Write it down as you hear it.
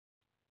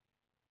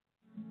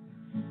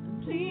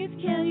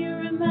can you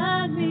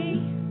remind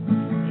me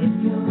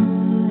if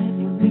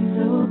you'll be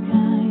so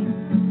kind?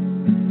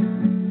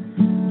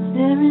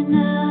 Staring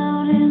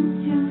out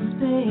into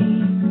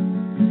space,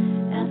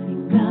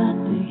 asking God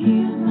to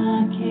hear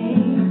my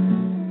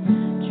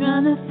case.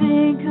 Trying to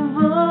think of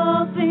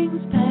all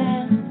things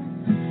past.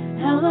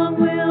 How long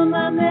will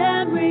my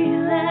memory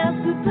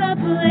last? The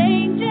purple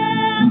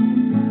angel,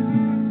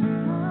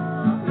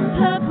 the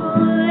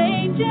purple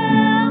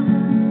angel,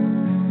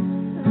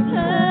 the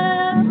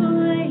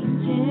purple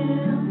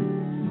angel,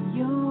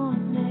 you're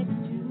next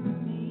to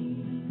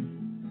me.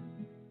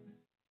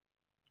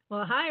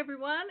 Well, hi,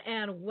 everyone,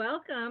 and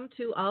welcome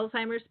to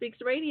Alzheimer's Speaks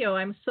Radio.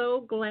 I'm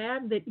so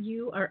glad that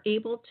you are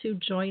able to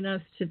join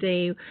us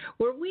today,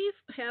 where we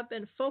have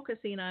been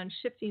focusing on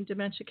shifting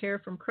dementia care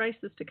from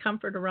crisis to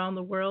comfort around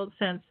the world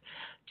since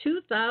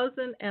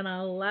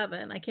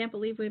 2011. I can't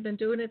believe we've been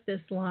doing it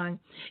this long.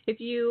 If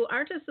you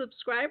aren't a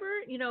subscriber,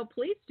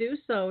 please do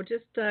so.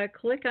 Just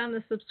click on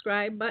the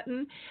subscribe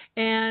button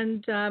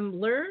and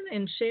learn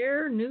and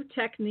share new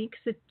techniques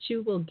that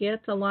you will get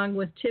along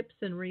with tips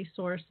and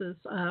resources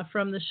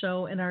from the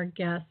show and our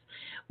guests.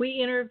 We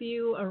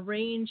interview a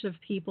range of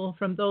people,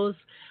 from those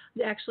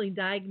actually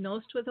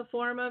diagnosed with a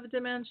form of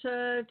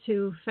dementia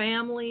to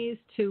families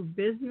to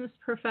business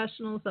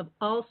professionals of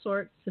all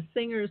sorts, to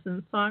singers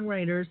and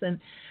songwriters and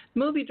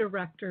movie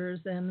directors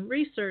and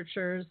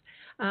researchers.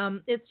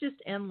 It's just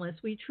endless.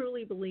 We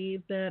truly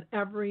believe that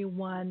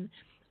everyone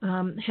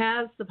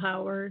has the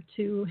power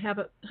to have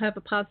a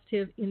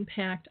positive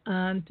impact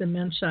on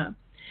dementia.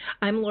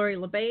 I'm Lori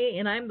LeBay,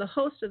 and I'm the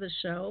host of the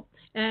show,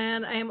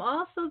 and I am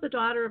also the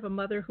daughter of a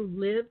mother who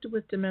lived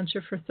with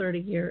dementia for 30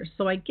 years.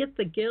 So I get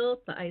the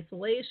guilt, the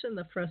isolation,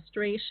 the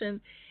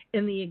frustration,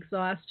 and the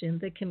exhaustion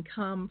that can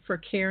come for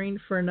caring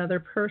for another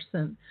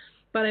person.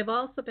 But I've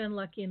also been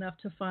lucky enough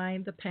to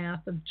find the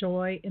path of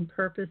joy and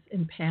purpose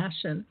and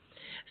passion.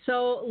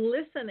 So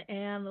listen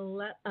and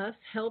let us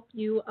help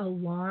you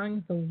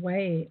along the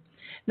way.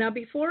 Now,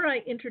 before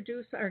I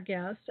introduce our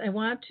guest, I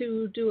want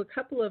to do a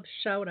couple of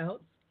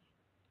shout-outs.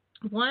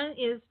 One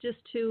is just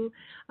to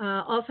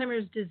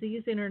Alzheimer's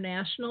Disease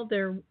International.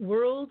 Their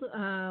World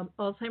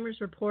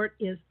Alzheimer's Report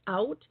is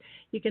out.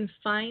 You can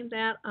find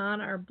that on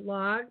our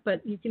blog,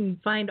 but you can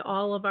find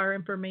all of our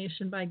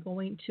information by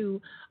going to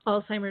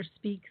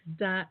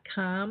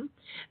alzheimersspeaks.com.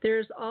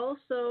 There's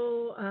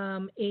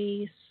also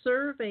a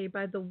survey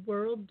by the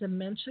World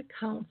Dementia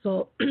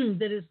Council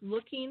that is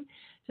looking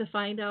to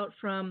find out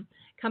from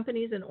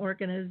companies and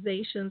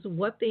organizations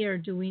what they are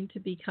doing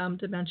to become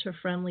dementia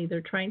friendly. They're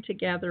trying to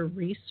gather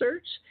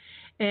research,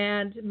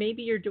 and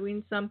maybe you're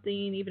doing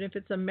something, even if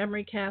it's a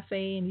memory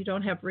cafe and you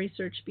don't have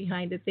research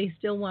behind it, they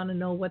still want to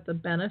know what the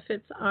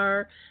benefits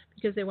are,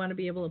 because they want to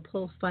be able to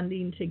pull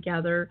funding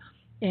together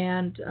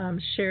and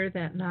share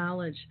that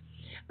knowledge.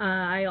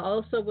 I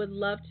also would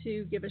love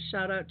to give a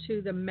shout out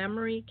to the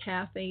Memory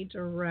Cafe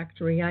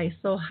Directory. I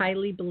so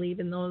highly believe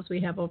in those. We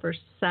have over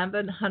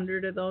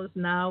 700 of those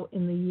now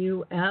in the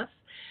U.S.,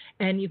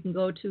 and you can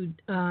go to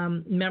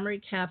Memory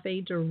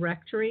Cafe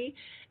Directory,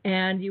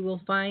 and you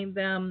will find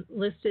them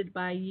listed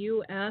by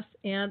U.S.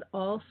 and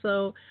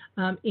also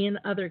in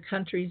other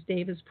countries.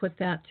 Dave has put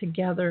that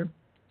together.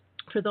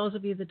 For those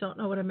of you that don't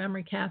know what a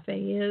Memory Cafe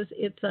is,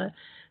 it's a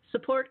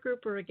support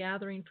group or a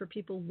gathering for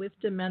people with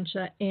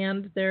dementia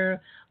and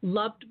their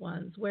loved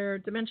ones, where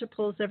dementia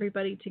pulls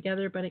everybody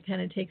together, but it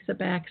kind of takes a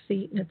back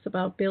seat, and it's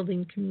about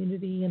building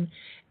community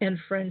and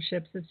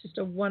friendships. It's just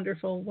a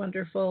wonderful,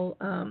 wonderful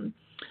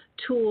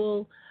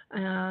tool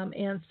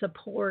and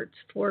support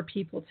for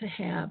people to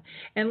have.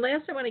 And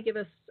last, I want to give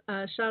a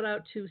shout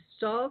out to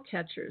Stall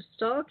Catchers.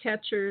 Stall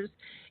Catchers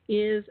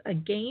is a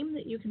game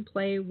that you can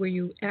play where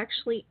you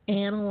actually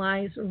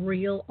analyze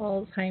real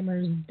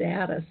Alzheimer's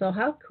data. So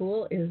how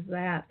cool is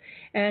that?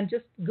 And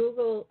just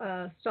Google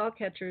Stall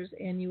Catchers,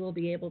 and you will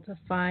be able to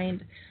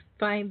find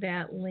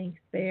that link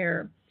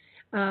there.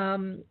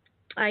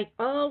 I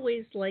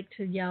always like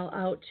to yell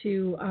out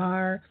to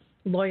our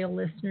loyal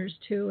listeners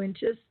too, and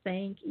just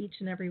thank each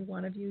and every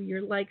one of you.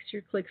 Your likes,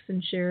 your clicks,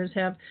 and shares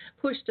have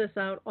pushed us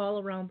out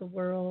all around the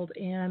world,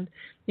 and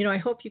I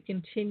hope you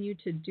continue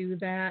to do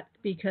that,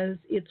 because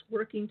it's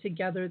working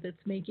together that's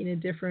making a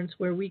difference,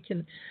 where we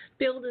can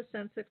build a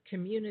sense of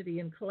community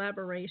and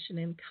collaboration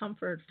and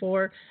comfort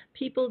for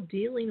people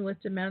dealing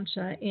with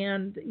dementia.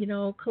 And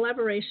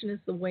collaboration is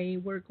the way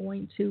we're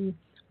going to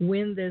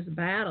win this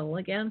battle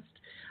against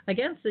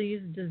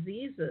these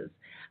diseases.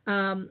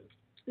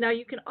 Now,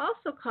 you can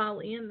also call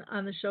in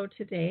on the show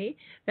today.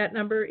 That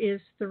number is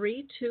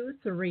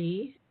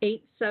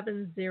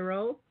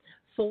 323-870-4602.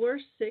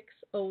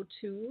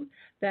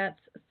 That's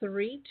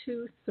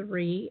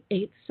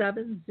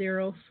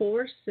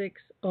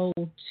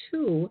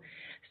 323-870-4602.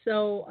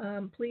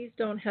 So please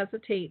don't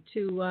hesitate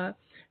to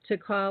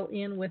call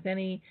in with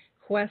any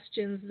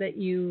questions that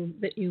you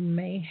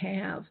may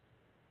have.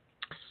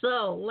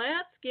 So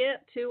let's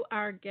get to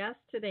our guest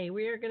today.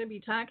 We are going to be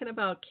talking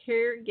about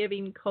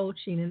caregiving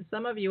coaching. And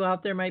some of you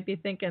out there might be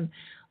thinking,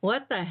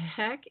 what the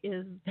heck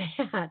is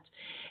that?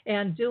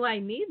 And do I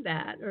need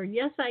that? Or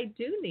yes, I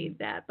do need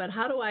that. But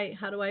how do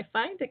I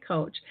find a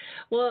coach?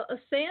 Well,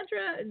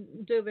 Sandra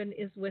Dubin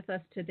is with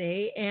us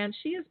today, and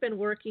she has been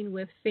working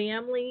with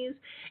families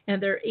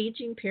and their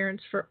aging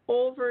parents for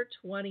over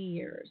 20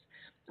 years.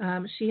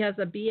 She has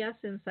a BS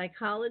in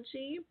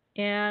psychology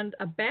and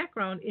a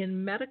background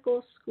in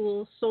medical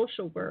school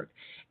social work.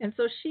 And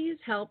so she's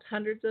helped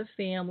hundreds of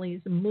families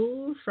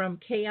move from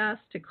chaos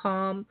to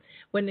calm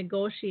when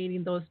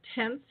negotiating those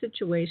tense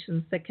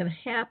situations that can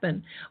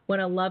happen when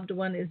a loved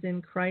one is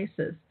in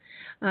crisis.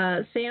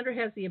 Sandra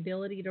has the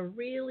ability to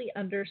really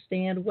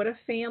understand what a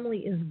family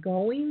is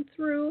going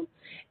through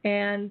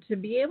and to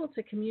be able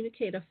to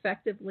communicate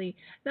effectively,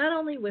 not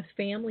only with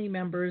family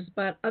members,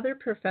 but other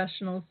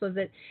professionals so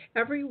that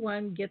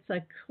everyone gets a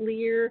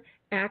clear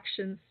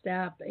action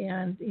step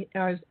and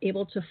is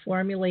able to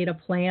formulate a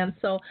plan.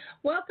 So,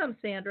 welcome,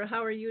 Sandra.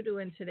 How are you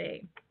doing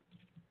today?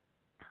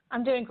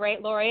 I'm doing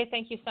great, Lori.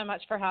 Thank you so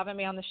much for having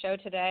me on the show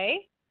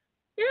today.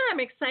 Yeah, I'm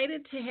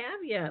excited to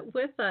have you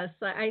with us.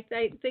 I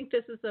think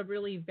this is a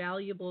really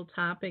valuable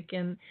topic,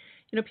 and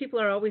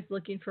people are always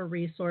looking for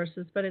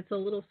resources, but it's a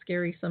little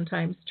scary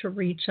sometimes to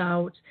reach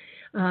out.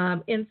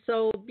 And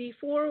so,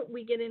 before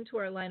we get into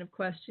our line of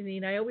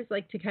questioning, I always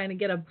like to kind of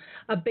get a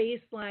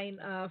baseline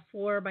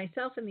for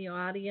myself and the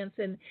audience,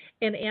 and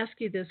ask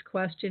you this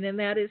question, and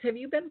that is: have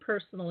you been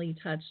personally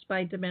touched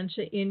by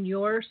dementia in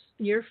your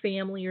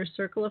family or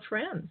circle of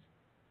friends?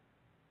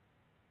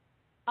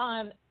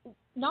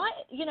 Not,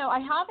 I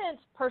haven't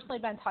personally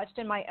been touched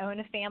in my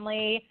own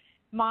family.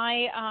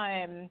 My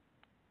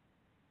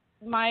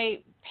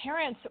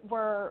parents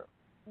were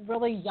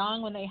really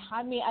young when they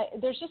had me.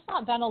 There's just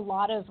not been a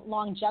lot of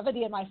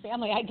longevity in my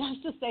family, I guess,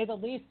 to say the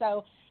least.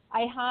 So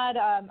I had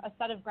a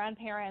set of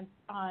grandparents,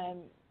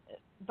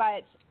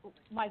 but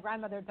my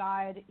grandmother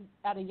died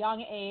at a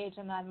young age,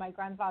 and then my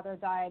grandfather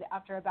died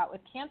after a bout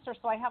with cancer.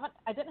 So I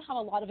didn't have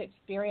a lot of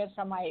experience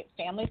from my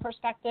family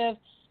perspective.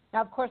 Now,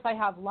 of course, I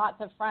have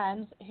lots of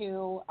friends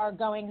who are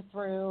going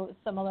through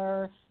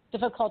similar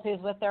difficulties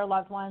with their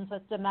loved ones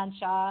with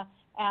dementia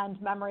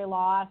and memory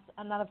loss.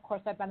 And then, of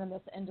course, I've been in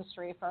this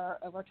industry for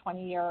over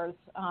 20 years,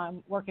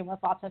 working with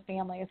lots of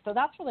families. So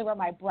that's really where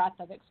my breadth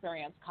of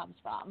experience comes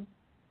from.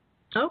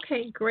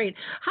 Okay, great.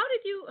 How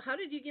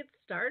did you get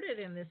started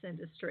in this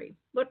industry?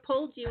 What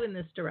pulled you in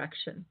this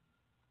direction?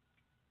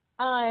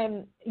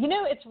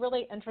 It's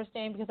really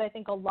interesting because I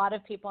think a lot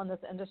of people in this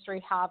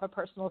industry have a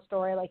personal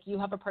story. Like, you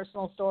have a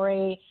personal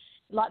story.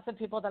 Lots of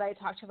people that I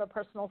talk to have a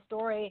personal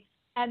story.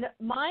 And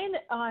mine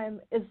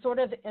is sort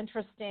of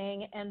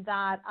interesting in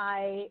that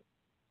I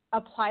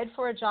applied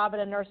for a job at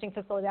a nursing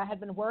facility. I had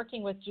been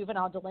working with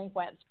juvenile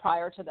delinquents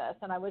prior to this,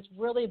 and I was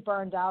really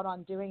burned out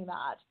on doing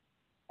that.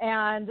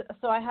 And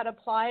so I had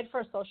applied for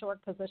a social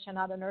work position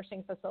at a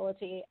nursing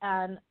facility,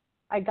 and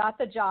I got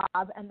the job,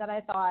 and then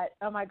I thought,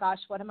 oh my gosh,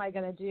 what am I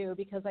going to do?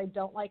 Because I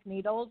don't like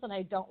needles and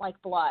I don't like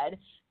blood.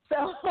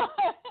 So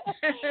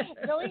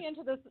going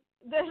into this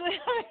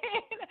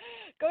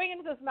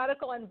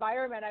medical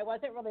environment, I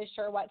wasn't really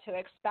sure what to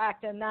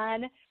expect. And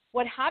then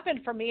what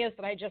happened for me is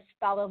that I just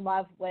fell in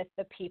love with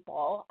the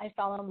people. I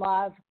fell in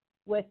love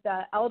with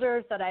the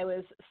elders that I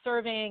was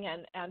serving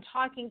and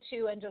talking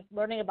to, and just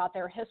learning about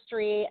their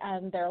history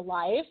and their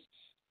life.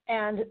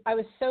 And I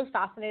was so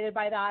fascinated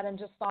by that and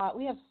just thought,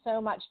 we have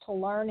so much to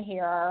learn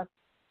here.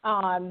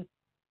 And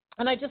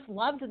I just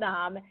loved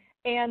them.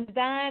 And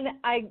then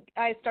I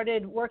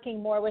started working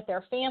more with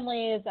their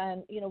families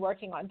and,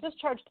 working on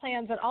discharge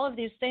plans and all of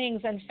these things,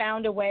 and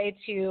found a way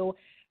to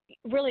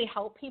really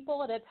help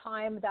people at a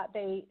time that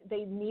they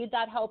need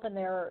that help and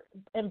they're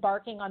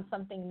embarking on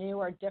something new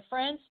or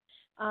different.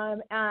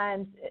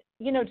 And,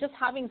 just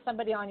having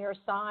somebody on your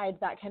side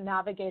that can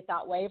navigate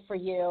that way for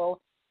you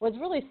was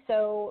really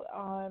so,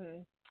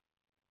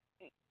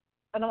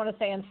 I don't want to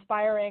say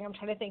inspiring, I'm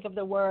trying to think of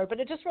the word, but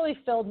it just really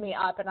filled me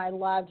up, and I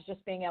loved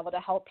just being able to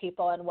help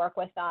people and work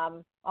with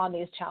them on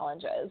these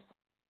challenges.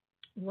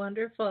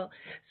 Wonderful.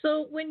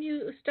 So when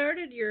you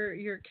started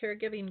your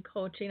caregiving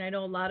coaching, I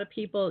know a lot of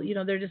people,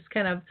 they're just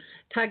kind of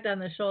tugged on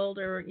the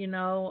shoulder,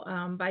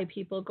 by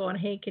people going,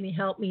 hey, can you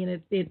help me?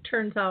 And it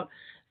turns out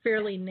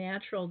fairly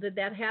natural. Did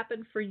that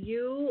happen for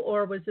you,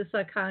 or was this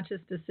a conscious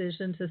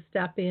decision to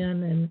step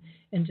in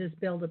and just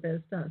build a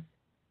business?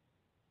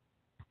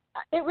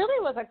 It really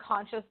was a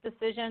conscious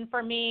decision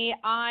for me.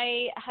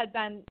 I had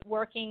been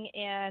working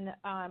in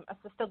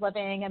assisted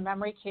living and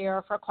memory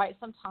care for quite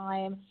some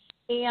time,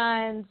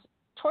 and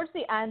towards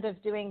the end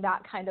of doing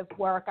that kind of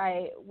work,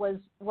 I was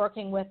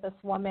working with this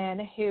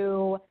woman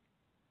who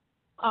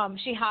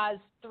she had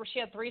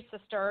 3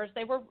 sisters.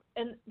 They were,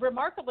 and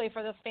remarkably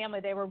for this family,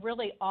 they were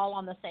really all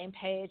on the same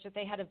page. That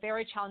they had a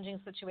very challenging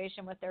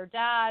situation with their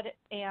dad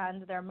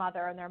and their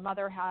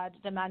mother had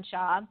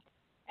dementia.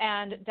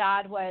 And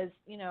dad was,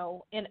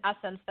 in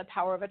essence, the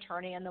power of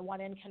attorney and the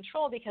one in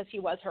control because he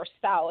was her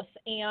spouse.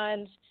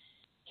 And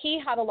he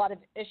had a lot of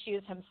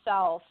issues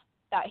himself.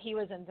 that he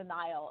was in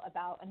denial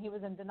about, and he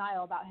was in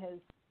denial about his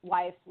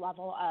wife's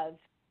level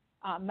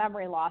of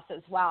memory loss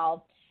as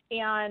well.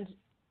 And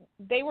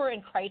they were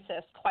in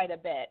crisis quite a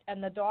bit,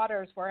 and the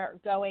daughters were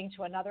going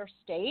to another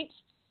state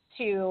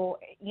to,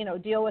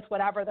 deal with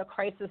whatever the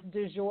crisis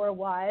du jour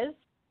was.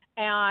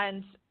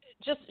 And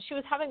she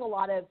was having a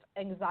lot of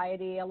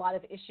anxiety, a lot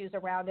of issues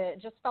around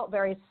it, just felt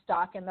very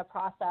stuck in the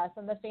process.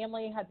 And the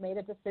family had made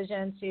a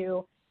decision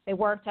they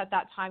weren't at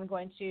that time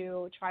going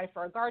to try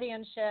for a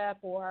guardianship,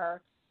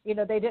 or,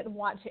 they didn't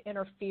want to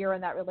interfere in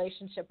that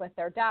relationship with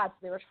their dad. So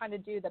they were trying to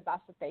do the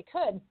best that they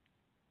could.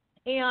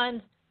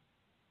 And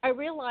I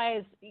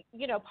realized,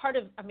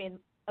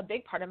 a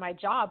big part of my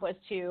job was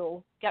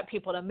to get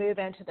people to move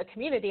into the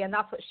community, and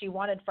that's what she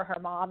wanted for her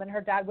mom, and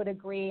her dad would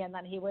agree, and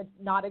then he would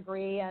not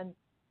agree, and,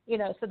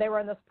 so they were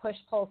in this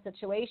push-pull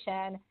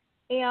situation,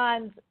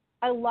 and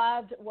I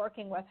loved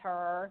working with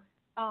her,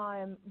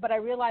 but I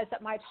realized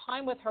that my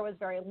time with her was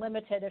very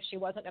limited if she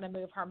wasn't going to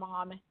move her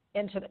mom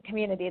into the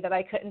community, that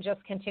I couldn't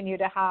just continue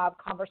to have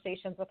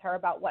conversations with her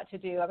about what to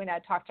do.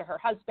 I'd talk to her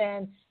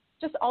husband,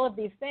 just all of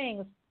these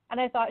things. And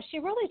I thought, she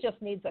really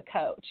just needs a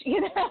coach,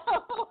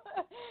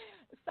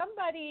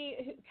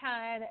 somebody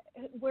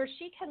where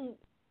she can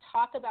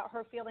talk about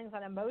her feelings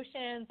and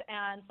emotions,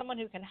 and someone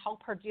who can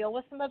help her deal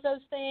with some of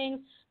those things,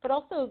 but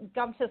also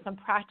come to some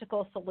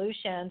practical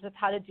solutions of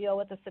how to deal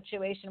with the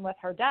situation with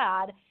her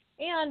dad,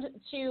 and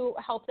to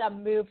help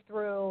them move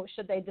through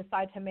should they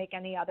decide to make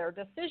any other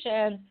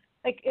decision,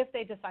 like if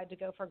they decide to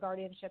go for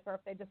guardianship, or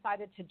if they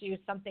decided to do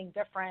something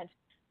different,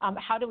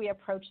 how do we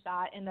approach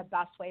that in the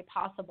best way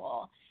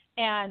possible?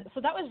 And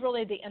so that was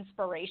really the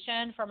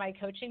inspiration for my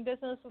coaching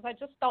business, was I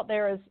just felt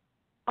there is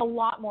a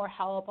lot more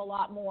help, a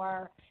lot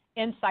more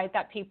insight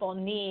that people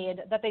need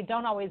that they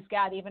don't always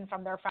get, even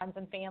from their friends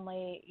and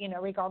family,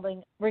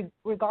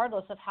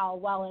 regardless of how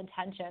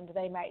well-intentioned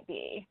they might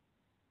be.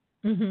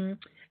 Mm-hmm.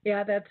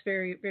 Yeah, that's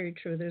very, very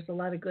true. There's a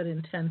lot of good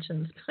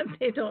intentions, but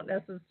they don't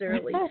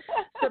necessarily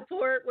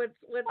support what's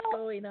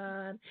going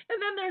on. And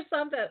then there's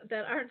some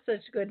that aren't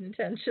such good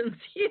intentions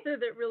either,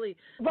 that really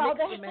mix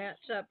and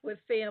match up with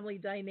family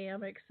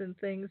dynamics and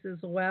things as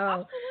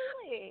well.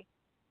 Absolutely.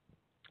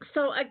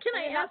 So can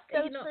I ask?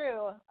 That's so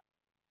true.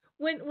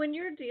 When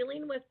you're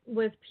dealing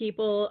with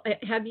people,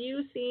 have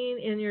you seen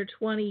in your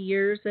 20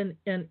 years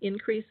an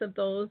increase of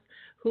those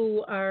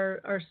who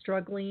are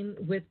struggling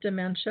with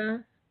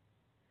dementia?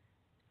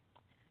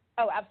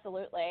 Oh,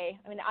 absolutely.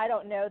 I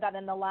don't know that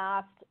in the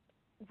last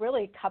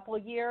really couple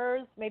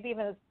years, maybe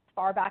even as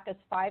far back as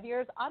 5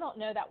 years, I don't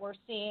know that we're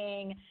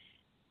seeing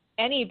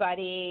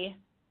anybody.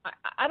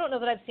 I don't know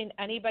that I've seen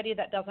anybody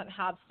that doesn't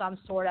have some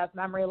sort of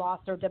memory loss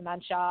or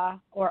dementia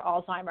or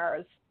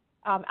Alzheimer's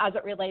as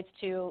it relates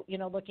to,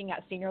 looking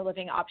at senior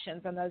living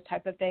options and those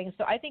type of things.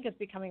 So I think it's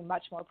becoming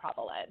much more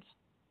prevalent.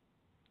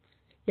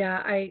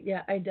 Yeah,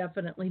 I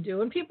definitely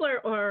do. And people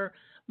are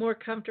more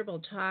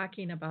comfortable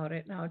talking about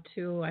it now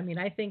too.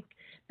 I think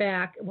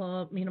back,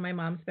 my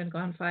mom's been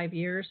gone 5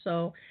 years,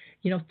 so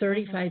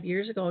 35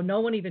 years ago, no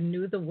one even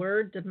knew the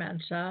word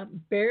dementia,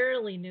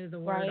 barely knew the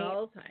word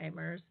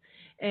Alzheimer's,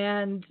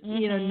 and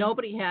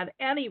nobody had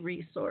any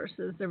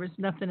resources. There was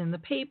nothing in the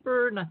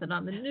paper, nothing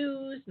on the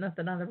news,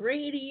 nothing on the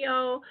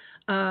radio.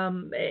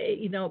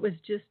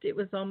 It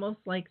was almost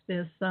like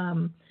this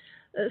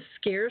a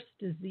scarce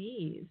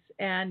disease,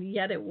 and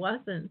yet it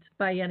wasn't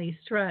by any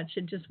stretch.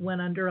 It just went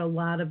under a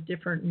lot of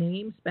different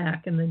names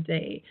back in the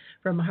day,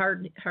 from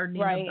hardening of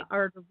the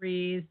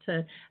arteries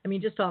to,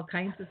 just all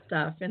kinds of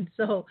stuff. And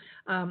so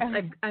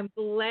I'm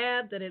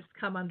glad that it's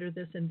come under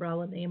this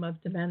umbrella name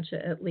of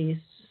dementia, at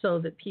least, so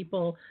that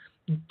people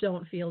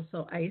don't feel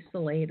so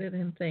isolated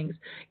and things.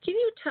 Can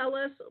you tell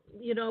us,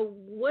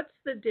 what's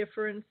the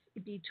difference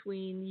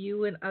between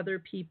you and other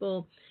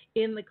people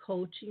in the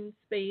coaching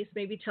space?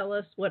 Maybe tell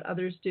us what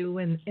others do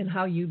and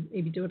how you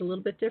maybe do it a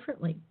little bit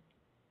differently.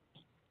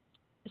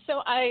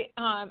 So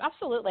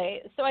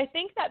absolutely. So I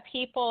think that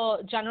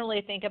people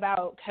generally think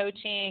about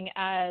coaching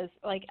as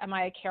like, am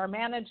I a care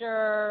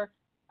manager?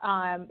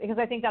 Because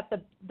I think that's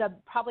the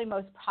probably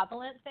most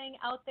prevalent thing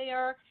out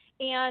there.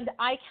 And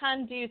I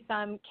can do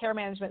some care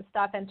management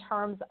stuff in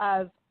terms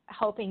of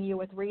helping you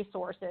with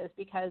resources,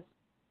 because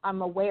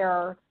I'm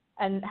aware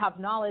and have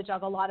knowledge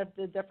of a lot of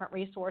the different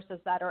resources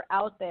that are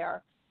out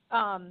there.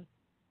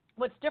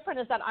 What's different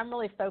is that I'm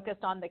really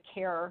focused on the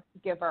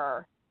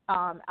caregiver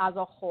as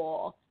a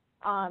whole,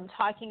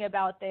 talking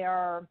about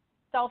their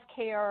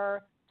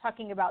self-care,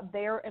 talking about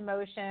their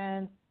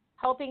emotions,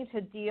 helping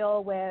to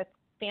deal with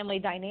family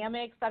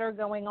dynamics that are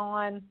going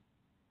on,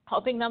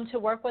 helping them to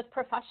work with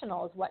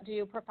professionals. What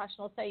do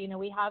professionals say?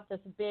 We have this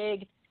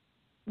big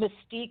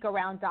mystique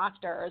around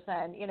doctors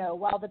and,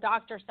 the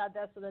doctor said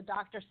this or the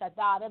doctor said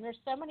that. And there's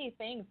so many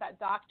things that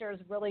doctors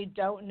really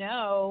don't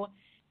know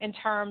in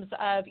terms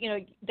of,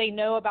 they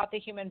know about the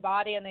human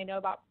body and they know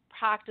about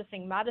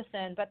practicing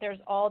medicine, but there's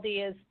all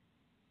these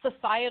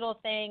societal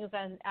things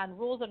and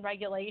rules and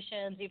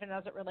regulations, even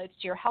as it relates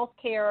to your health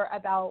care,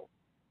 about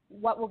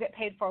what will get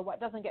paid for,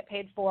 what doesn't get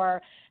paid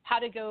for, how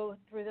to go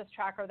through this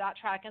track or that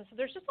track. And so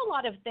there's just a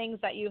lot of things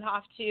that you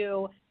have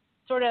to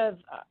sort of,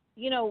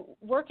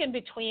 work in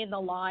between the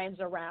lines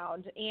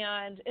around.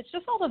 And it's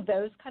just all of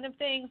those kind of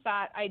things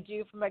that I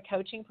do from a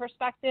coaching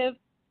perspective.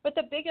 But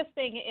the biggest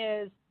thing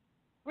is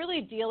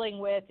really dealing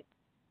with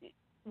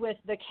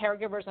the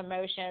caregiver's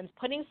emotions,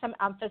 putting some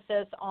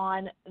emphasis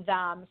on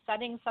them,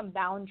 setting some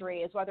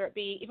boundaries, whether it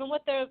be even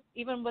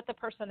with the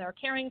person they're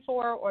caring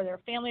for or their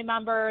family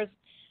members,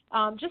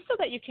 just so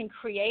that you can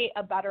create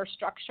a better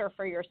structure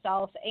for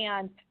yourself.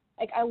 And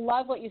I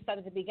love what you said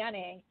at the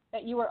beginning,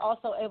 that you were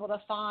also able to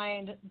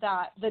find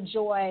the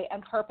joy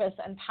and purpose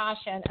and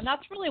passion. And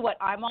that's really what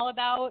I'm all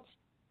about.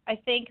 I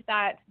think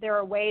that there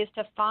are ways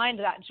to find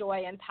that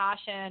joy and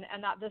passion,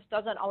 and that this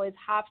doesn't always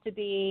have to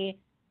be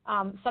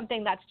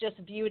something that's just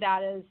viewed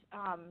as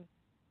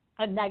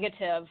a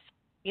negative,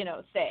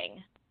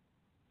 thing.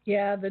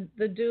 Yeah,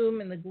 the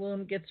doom and the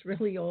gloom gets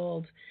really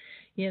old,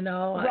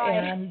 Right.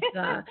 and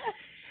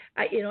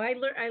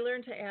I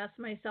learned to ask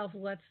myself,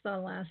 what's the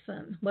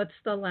lesson? What's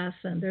the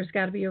lesson? There's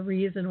got to be a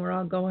reason we're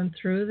all going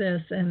through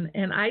this,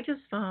 and I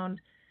just found,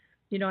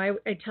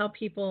 I tell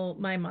people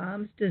my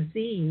mom's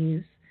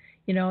disease,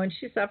 and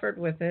she suffered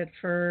with it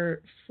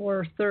for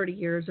 30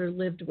 years or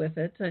lived with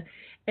it,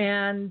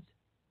 and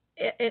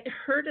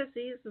her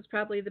disease is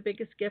probably the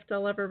biggest gift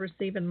I'll ever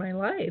receive in my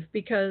life,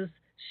 because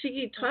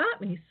she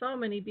taught me so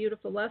many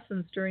beautiful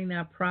lessons during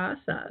that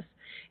process.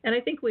 And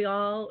I think we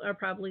all are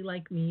probably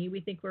like me.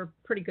 We think we're a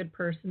pretty good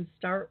person to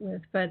start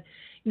with. But,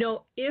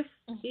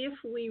 if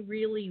we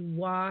really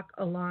walk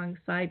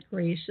alongside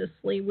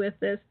graciously with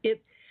this,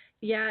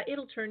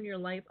 it'll turn your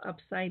life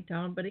upside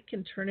down, but it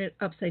can turn it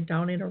upside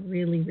down in a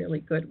really, really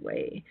good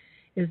way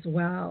as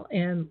well,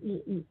 and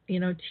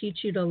teach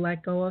you to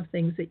let go of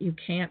things that you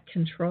can't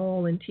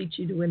control, and teach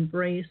you to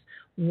embrace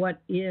what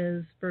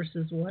is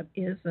versus what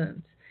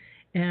isn't.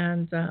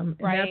 And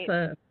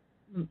Right.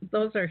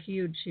 those are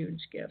huge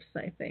gifts,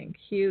 I think.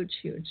 Huge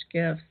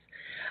gifts.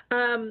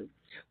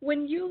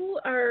 When you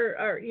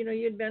are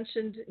you had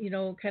mentioned,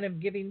 kind of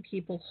giving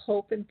people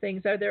hope and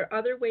things, are there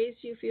other ways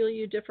you feel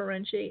you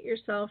differentiate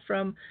yourself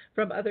from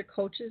other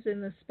coaches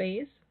in the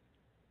space?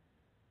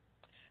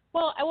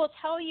 Well, I will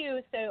tell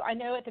you. So I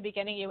know at the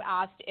beginning you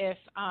asked if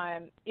I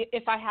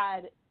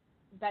had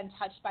been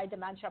touched by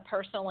dementia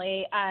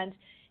personally, and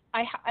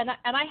I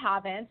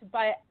haven't.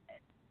 But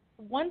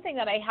one thing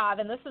that I have,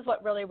 and this is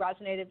what really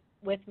resonated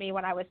with me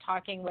when I was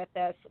talking with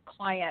this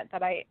client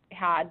that I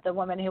had, the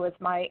woman who was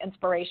my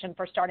inspiration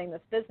for starting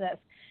this business,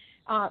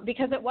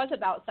 because it was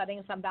about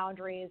setting some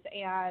boundaries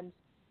and,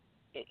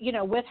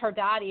 with her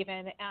dad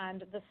even,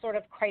 and the sort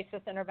of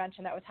crisis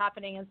intervention that was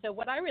happening. And so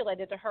what I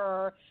related to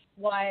her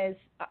was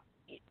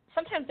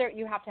sometimes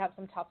you have to have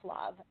some tough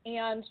love.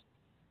 And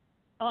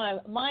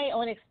my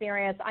own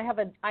experience, I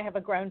have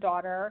a grown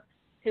daughter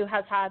who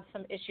has had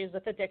some issues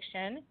with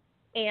addiction.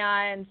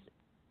 And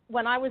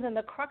when I was in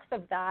the crux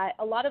of that,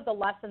 a lot of the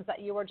lessons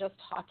that you were just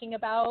talking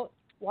about,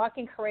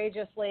 walking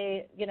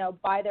courageously,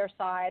 by their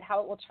side,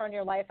 how it will turn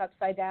your life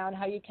upside down,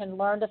 how you can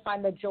learn to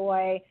find the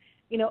joy,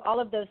 all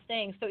of those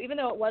things. So even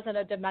though it wasn't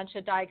a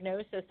dementia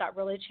diagnosis that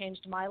really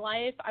changed my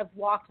life, I've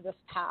walked this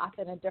path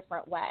in a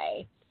different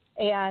way.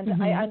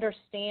 And I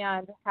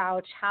understand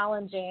how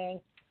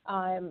challenging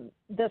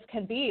this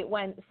can be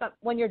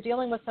when you're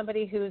dealing with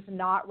somebody who's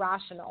not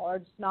rational or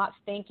just not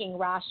thinking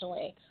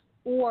rationally,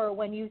 or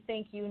when you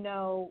think you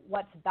know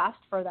what's best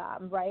for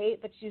them, right?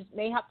 But you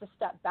may have to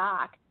step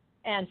back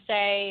and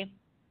say,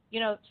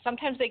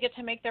 sometimes they get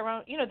to make their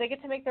own,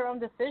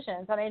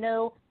 decisions. And I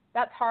know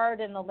that's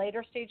hard in the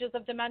later stages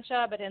of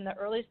dementia, but in the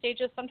early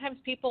stages, sometimes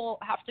people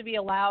have to be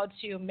allowed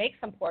to make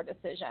some poor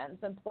decisions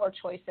and poor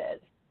choices.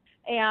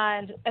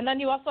 And then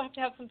you also have to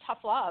have some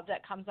tough love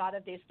that comes out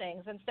of these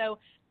things. And so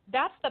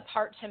that's the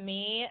part to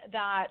me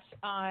that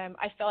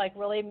I feel like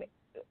really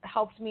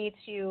helped me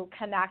to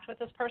connect with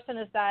this person,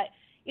 is that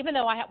even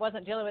though I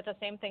wasn't dealing with the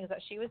same things that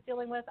she was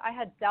dealing with, I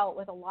had dealt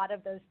with a lot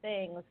of those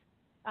things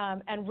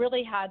and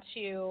really had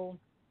to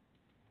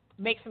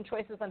make some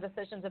choices and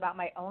decisions about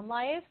my own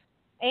life.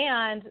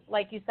 And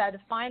like you said,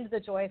 find the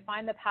joy,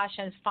 find the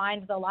passion,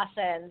 find the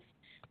lessons.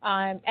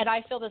 And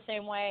I feel the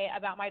same way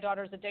about my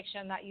daughter's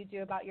addiction that you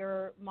do about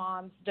your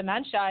mom's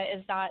dementia,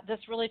 is that this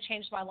really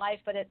changed my life,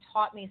 but it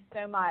taught me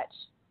so much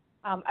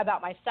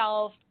about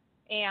myself.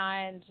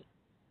 And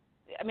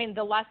I mean,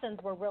 the lessons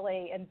were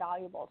really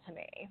invaluable to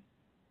me.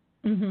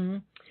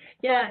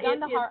 Yeah, so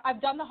I've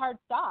done the hard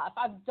stuff.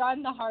 I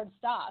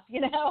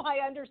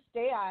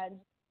understand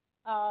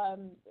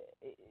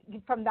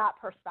from that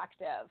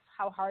perspective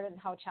how hard and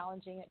how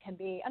challenging it can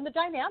be, and the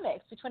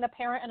dynamics between a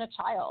parent and a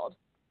child.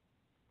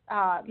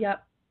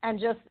 And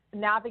just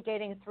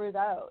navigating through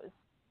those.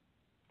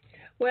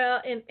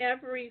 Well, and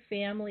every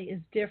family is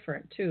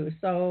different too.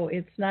 So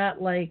it's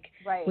not like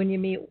when you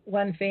meet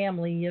one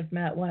family, you've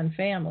met one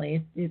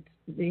family. It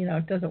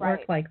doesn't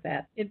work like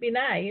that. It'd be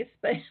nice,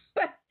 but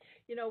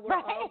we're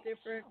all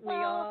different.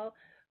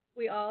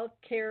 We all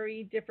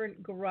carry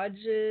different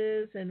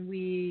grudges, and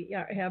we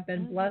have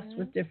been blessed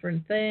with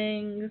different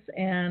things,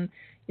 and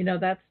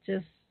that's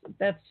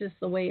just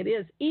the way it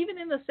is. Even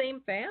in the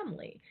same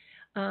family,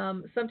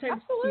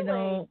 sometimes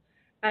Absolutely.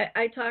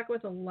 I talk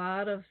with a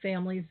lot of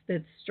families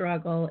that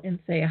struggle and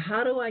say,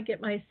 how do I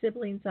get my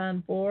siblings on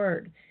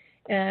board?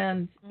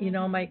 And,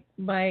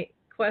 my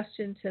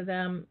question to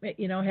them,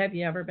 have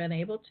you ever been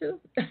able to?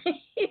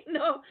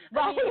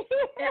 Right.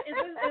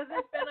 Has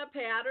this been a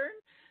pattern?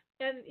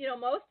 And,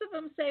 most of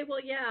them say,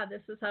 well, yeah,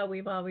 this is how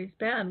we've always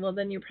been. Well,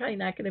 then you're probably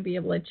not going to be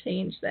able to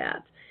change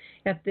that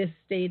at this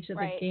stage of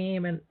the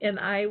game. And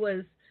I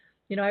was,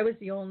 I was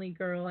the only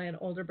girl. I had an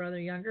older brother,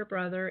 younger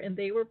brother, and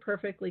they were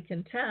perfectly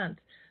content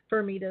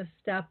for me to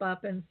step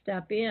up and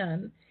step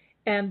in.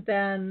 And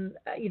then,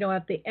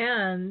 at the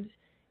end,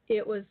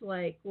 it was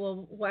like,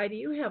 well, why do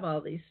you have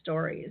all these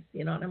stories?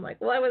 And I'm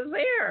like, well, I was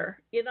there.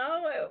 It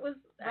was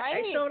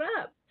I showed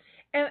up,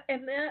 and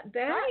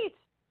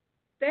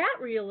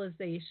that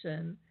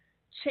realization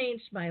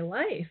changed my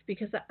life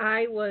because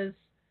I was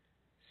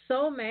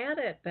so mad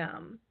at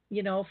them,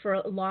 for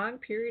a long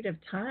period of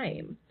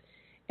time,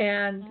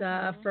 and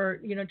for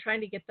trying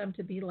to get them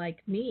to be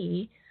like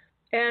me.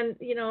 And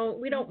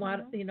we don't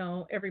want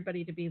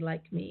everybody to be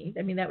like me.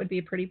 I mean, that would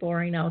be pretty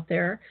boring out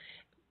there.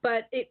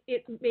 But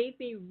it made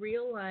me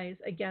realize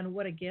again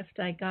what a gift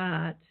I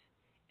got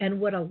and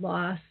what a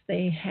loss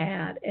they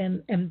had,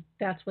 and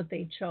that's what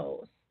they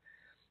chose.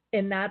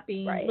 And not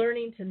being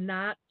learning to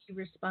not be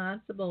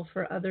responsible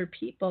for other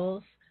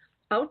people's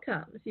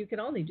outcomes. You can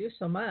only do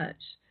so much.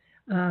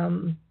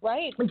 Do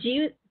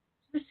you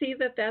see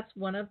that that's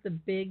one of the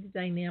big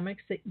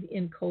dynamics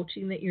in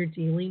coaching that you're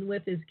dealing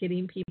with, is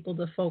getting people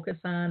to focus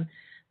on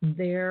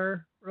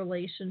their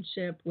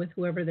relationship with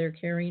whoever they're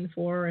caring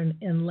for,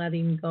 and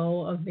letting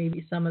go of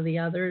maybe some of the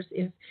others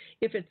if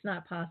it's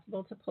not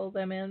possible to pull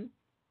them in?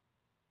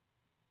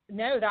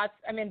 No,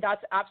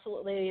 that's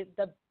absolutely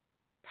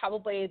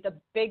probably the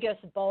biggest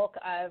bulk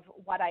of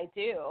what I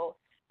do,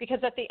 because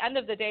at the end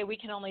of the day, we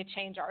can only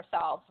change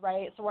ourselves,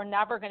 right? So we're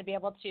never going to be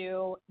able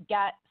to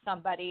get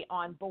somebody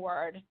on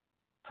board,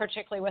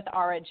 particularly with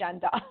our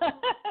agenda.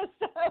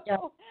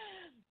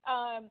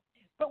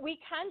 But we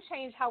can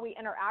change how we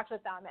interact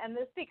with them. And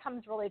this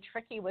becomes really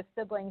tricky with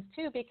siblings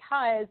too,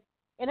 because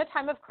in a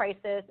time of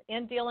crisis,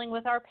 in dealing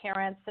with our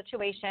parents'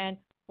 situation,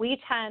 we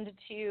tend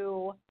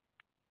to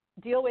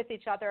deal with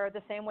each other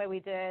the same way we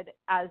did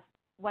as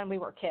when we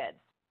were kids.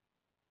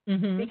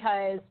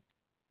 Because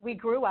we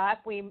grew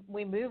up, we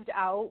moved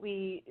out,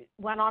 we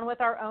went on with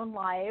our own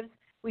lives.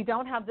 We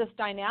don't have this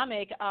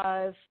dynamic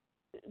of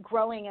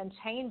growing and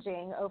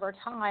changing over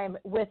time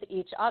with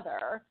each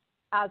other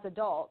as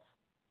adults.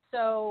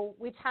 So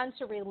we tend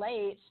to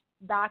relate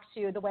back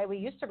to the way we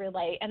used to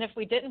relate. And if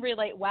we didn't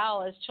relate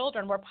well as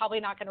children, we're probably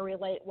not going to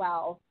relate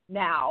well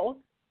now.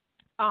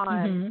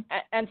 And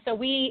so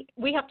we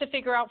have to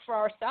figure out for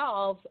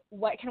ourselves,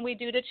 what can we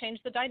do to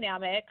change the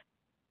dynamic?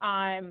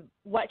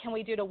 What can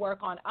we do to work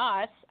on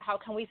us? How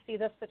can we see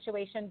this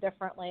situation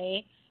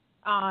differently?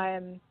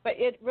 But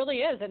it really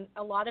is, and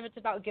a lot of it's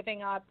about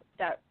giving up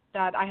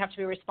that I have to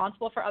be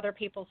responsible for other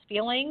people's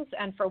feelings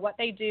and for what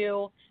they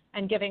do,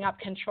 and giving up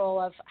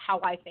control of how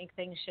I think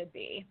things should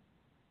be.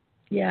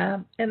 Yeah,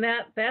 and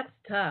that's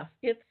tough.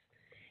 It's,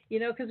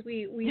 because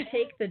we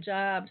take the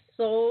job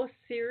so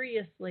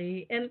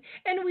seriously, and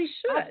we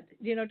should,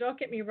 don't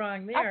get me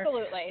wrong there.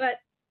 Absolutely.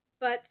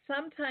 But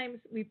sometimes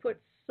we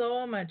put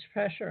so much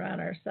pressure on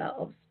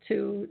ourselves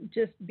to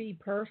just be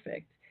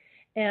perfect,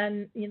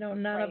 and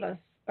none of us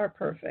are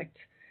perfect.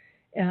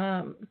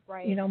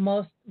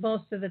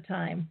 Most of the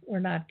time we're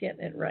not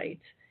getting it right,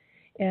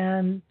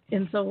 and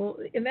so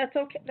that's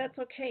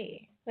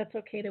okay. That's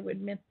okay to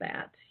admit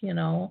that,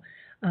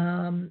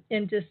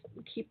 and just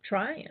keep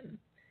trying,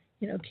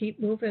 keep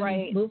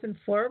moving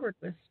forward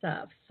with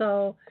stuff.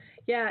 So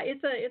yeah,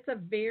 it's a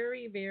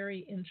very, very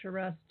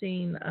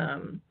interesting,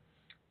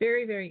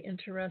 very, very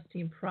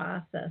interesting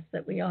process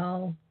that we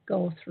all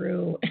go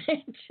through.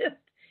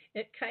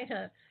 It kind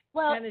of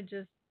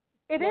just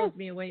blows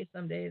me away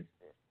some days.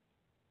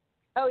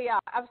 Oh, yeah,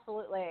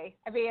 absolutely.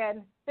 I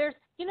mean, there's,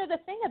 the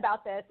thing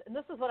about this, and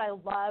this is what I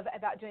love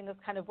about doing this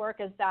kind of work,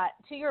 is that,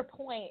 to your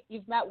point,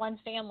 you've met one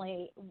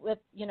family with,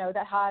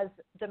 that has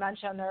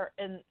dementia, and they're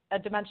in a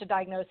dementia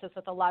diagnosis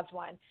with a loved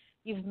one.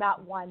 You've met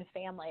one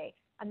family.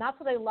 And that's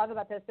what I love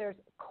about this. There's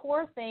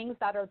core things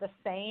that are the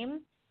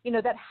same,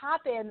 that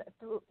happen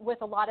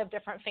with a lot of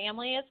different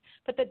families,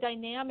 but the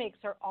dynamics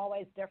are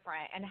always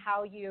different, and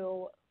how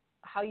you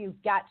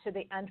get to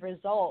the end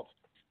result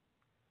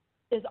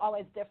is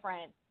always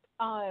different.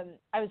 I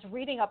was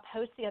reading a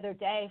post the other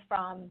day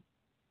from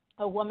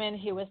a woman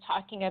who was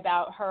talking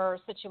about her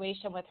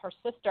situation with her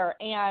sister,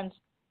 and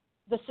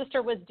the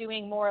sister was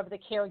doing more of the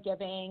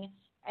caregiving,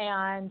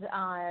 and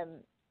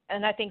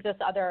I think the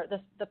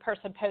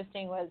person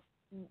posting was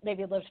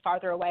maybe lived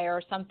farther away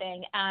or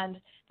something,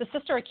 and the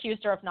sister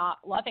accused her of not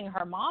loving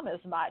her mom as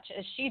much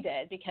as she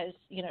did, because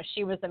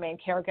she was the main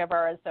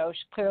caregiver, and so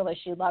clearly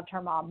she loved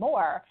her mom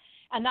more,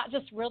 and that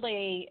just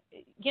really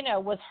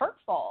was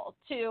hurtful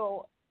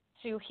to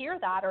hear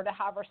that, or to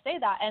have her say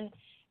that.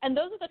 And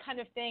those are the kind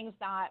of things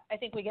that I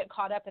think we get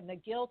caught up in, the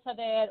guilt of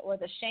it or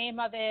the shame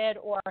of it,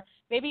 or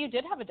maybe you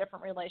did have a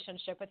different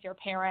relationship with your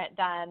parent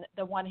than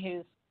the one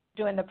who's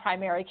doing the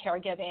primary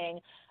caregiving.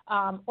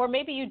 Or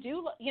maybe you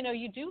do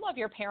love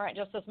your parent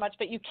just as much,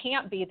 but you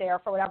can't be there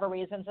for whatever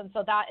reasons. And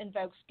so that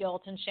invokes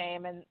guilt and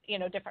shame and,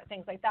 different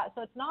things like that.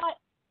 So it's not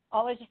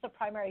always just the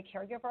primary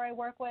caregiver I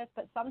work with,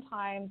 but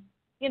sometimes,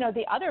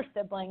 the other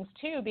siblings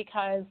too,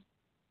 because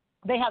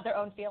they have their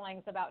own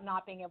feelings about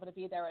not being able to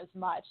be there as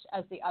much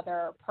as the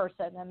other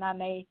person. And then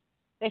they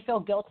feel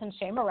guilt and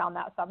shame around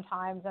that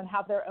sometimes and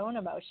have their own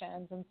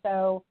emotions. And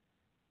so,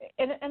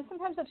 and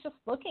sometimes it's just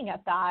looking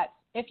at that.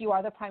 If you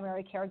are the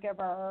primary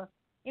caregiver,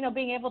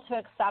 being able to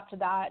accept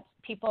that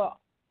people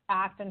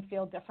act and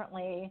feel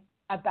differently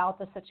about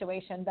the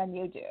situation than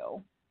you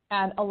do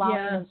and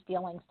allowing those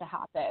feelings to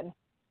happen.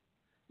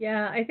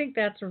 Yeah, I think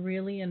that's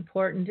really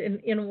important.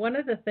 And one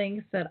of the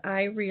things that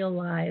I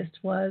realized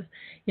was,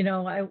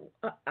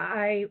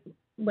 I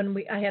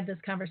had this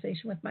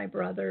conversation with my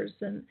brothers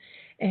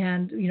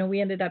and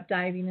we ended up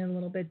diving in a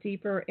little bit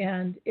deeper,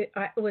 and it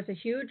was a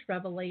huge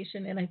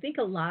revelation. And I think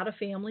a lot of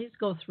families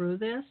go through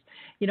this.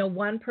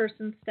 One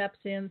person steps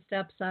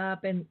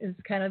up and is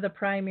kind of the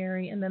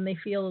primary, and then they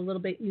feel a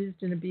little bit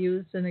used and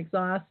abused and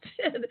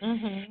exhausted.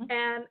 Mm-hmm.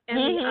 And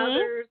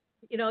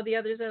the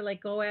others are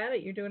like, go at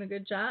it. You're doing a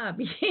good job.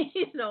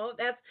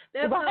 That's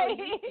right. how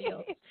you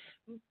feel.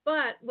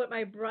 But what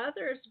my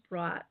brothers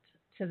brought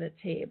to the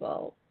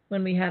table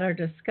when we had our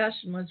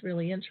discussion was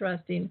really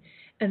interesting.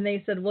 And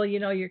they said, well,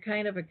 you're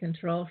kind of a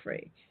control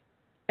freak.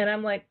 And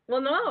I'm like,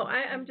 well, no,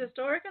 I'm just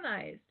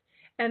organized.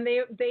 And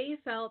they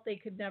felt they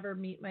could never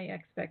meet my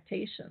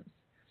expectations.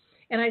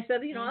 And I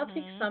said, I'll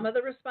take some of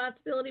the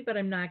responsibility, but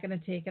I'm not going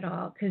to take it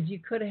all, because you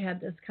could have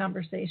had this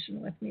conversation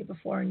with me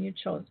before and you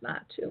chose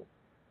not to.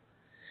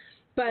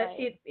 But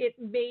it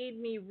made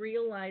me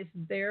realize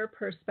their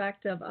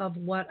perspective of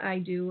what I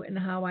do and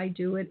how I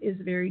do it is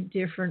very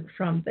different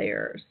from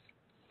theirs.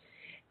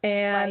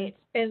 And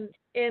it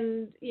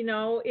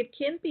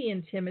can be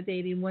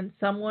intimidating when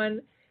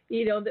someone,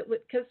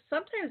 because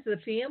sometimes the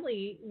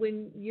family,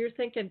 when you're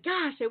thinking,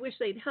 gosh, I wish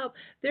they'd help,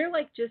 they're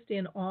like just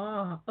in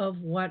awe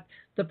of what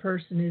the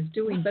person is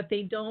doing, but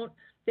they don't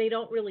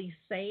really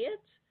say it,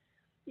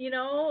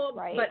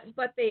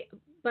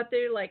 but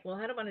they're like, well,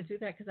 I don't want to do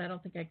that because I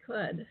don't think I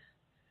could.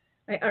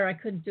 I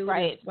couldn't do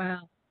it as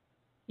well,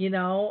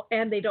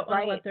 and they don't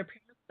want to let their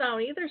parents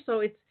down either. So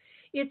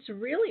it's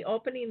really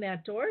opening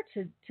that door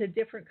to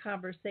different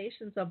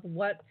conversations of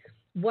what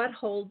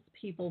holds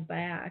people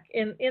back.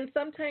 And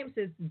sometimes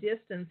it's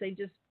distance. They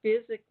just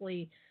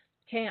physically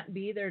can't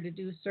be there to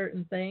do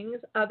certain things.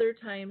 Other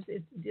times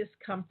it's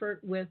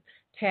discomfort with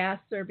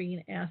tasks they're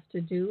being asked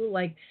to do,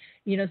 like,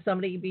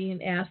 somebody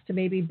being asked to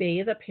maybe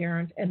bathe a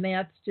parent, and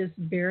that's just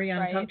very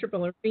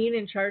uncomfortable, or being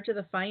in charge of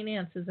the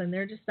finances, and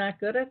they're just not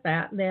good at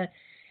that.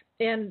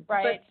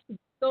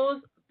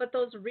 But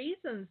those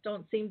reasons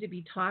don't seem to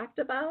be talked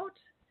about.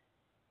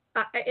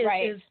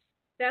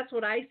 That's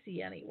what I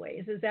see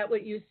anyways. Is that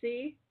what you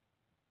see?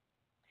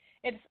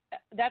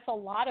 That's a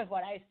lot of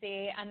what I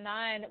see. And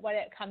then what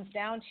it comes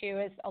down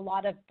to is a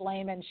lot of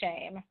blame and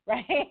shame,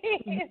 right?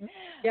 Mm-hmm.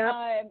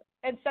 Yeah.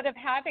 Instead of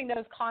having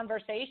those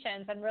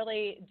conversations and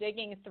really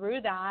digging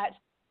through that,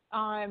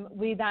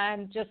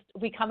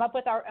 we come up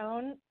with our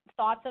own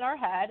thoughts in our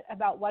head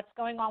about what's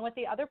going on with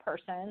the other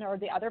person or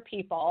the other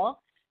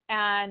people.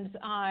 And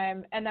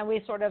then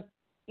we sort of,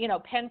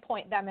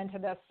 pinpoint them into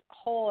this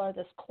hole or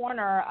this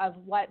corner of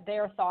what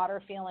their thought or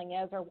feeling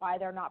is, or why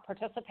they're not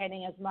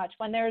participating as much,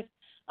 when there's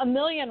a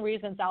million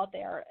reasons out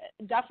there.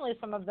 Definitely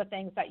some of the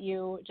things that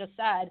you just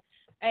said.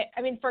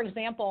 I mean, for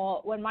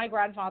example, when my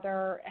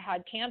grandfather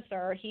had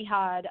cancer, he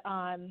had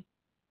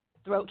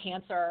throat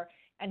cancer,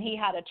 and he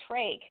had a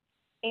trach.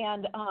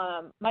 And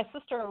my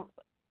sister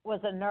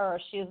was a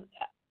nurse. He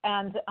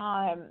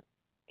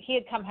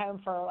had come home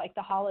for like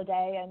the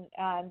holiday,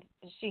 and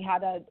she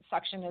had a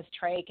suction his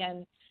trach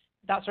and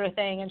that sort of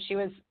thing, and she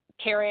was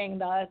carrying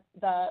the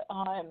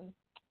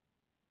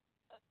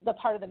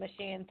part of the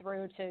machine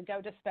through to go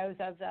dispose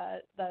of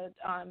the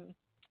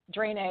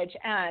drainage.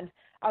 And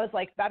I was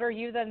like, better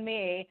you than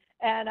me.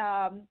 And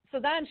so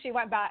then she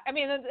went back. I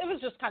mean, it was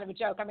just kind of a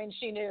joke. I mean,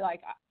 she knew,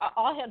 like,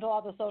 I'll handle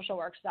all the social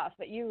work stuff,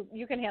 but you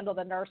can handle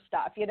the nurse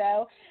stuff,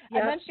 Yep.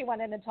 And then she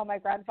went in and told my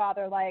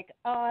grandfather, like,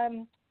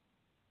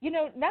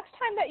 next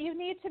time that you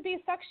need to be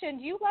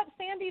suctioned, you let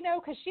Sandy know,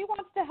 because she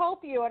wants to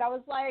help you. And I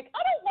was like,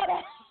 I don't want to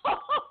help.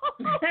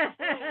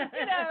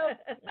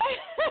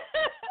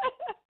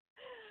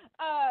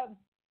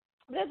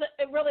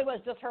 It really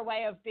was just her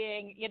way of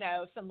being,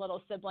 some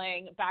little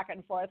sibling back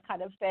and forth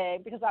kind of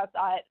thing, because I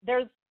thought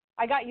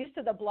I got used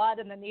to the blood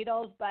and the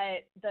needles,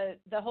 but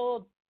the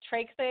whole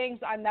trach things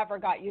I never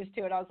got used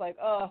to. And I was like,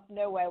 oh,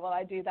 no way will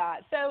I do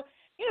that. So,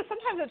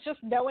 sometimes it's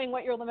just knowing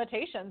what your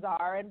limitations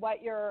are and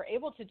what you're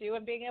able to do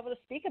and being able to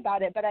speak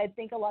about it. But I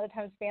think a lot of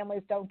times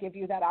families don't give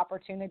you that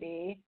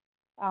opportunity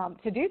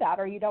to do that,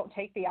 or you don't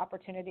take the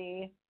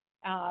opportunity.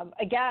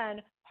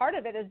 Again, part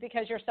of it is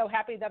because you're so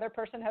happy the other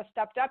person has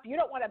stepped up. You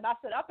don't want to mess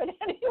it up in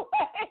any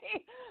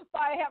way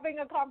by having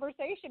a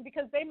conversation,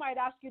 because they might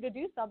ask you to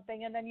do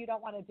something and then you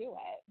don't want to do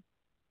it.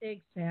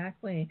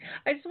 Exactly.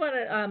 I just want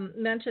to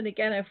mention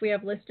again, if we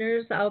have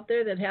listeners out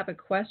there that have a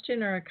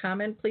question or a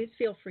comment, please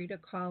feel free to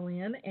call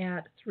in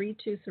at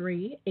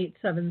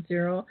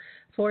 323-870-4602,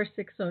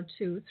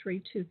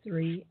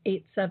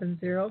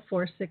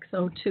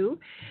 323-870-4602.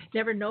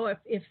 Never know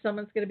if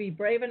someone's going to be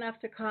brave enough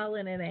to call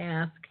in and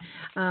ask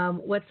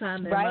what's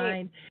on their Right.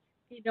 mind.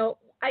 You know,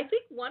 I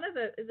think one of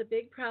the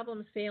big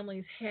problems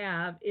families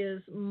have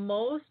is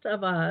most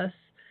of us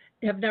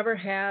have never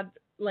had,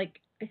 like,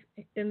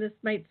 and this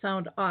might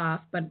sound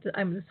off, but that's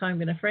how I'm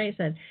going to phrase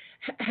it,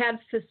 had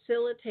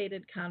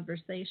facilitated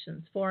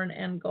conversations for an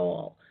end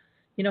goal.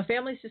 You know,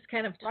 families just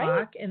kind of Right.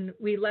 talk and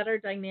we let our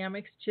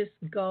dynamics just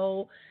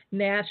go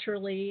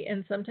naturally.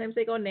 And sometimes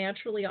they go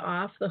naturally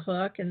off the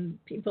hook and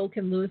people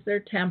can lose their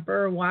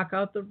temper or walk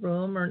out the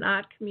room or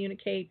not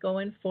communicate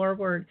going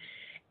forward.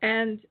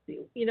 And,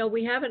 you know,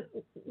 we haven't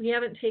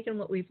taken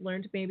what we've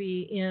learned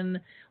maybe in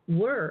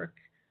work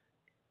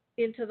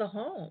into the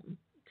home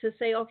to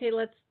say, okay,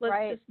 let's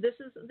Right. just this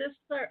is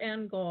our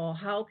end goal.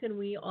 How can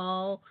we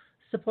all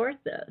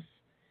support this?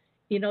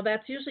 You know,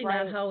 that's usually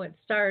not Right. how it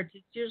starts.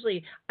 It's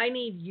usually I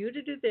need you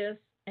to do this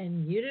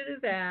and you to do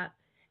that,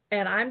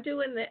 and I'm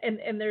doing the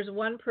and there's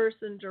one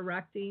person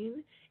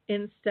directing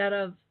instead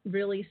of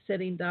really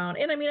sitting down.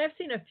 And I mean, I've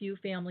seen a few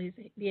families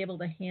be able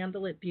to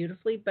handle it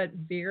beautifully, but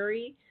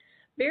very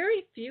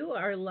few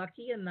are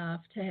lucky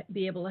enough to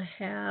be able to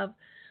have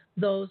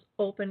those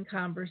open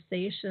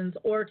conversations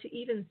or to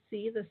even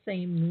see the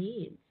same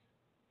needs.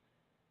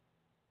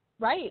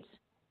 Right.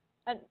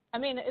 And I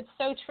mean, it's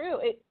so true.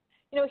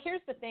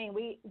 Here's the thing.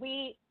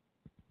 We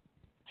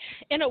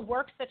in a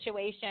work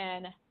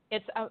situation,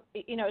 it's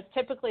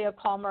typically a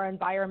calmer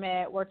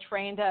environment. We're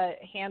trained to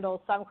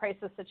handle some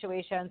crisis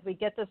situations. We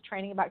get this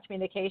training about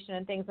communication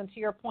and things. And to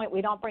your point,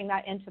 we don't bring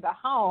that into the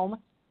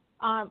home.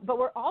 But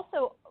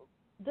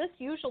this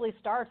usually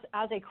starts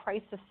as a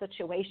crisis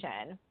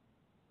situation.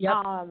 Yep.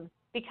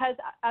 Because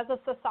as a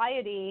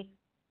society,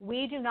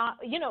 we do not,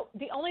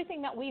 the only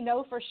thing that we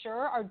know for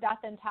sure are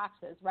death and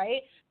taxes,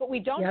 right? But we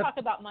don't Yep. talk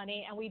about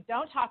money, and we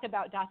don't talk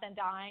about death and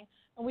dying,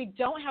 and we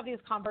don't have these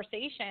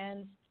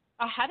conversations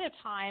ahead of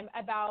time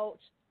about,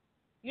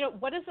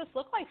 what does this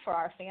look like for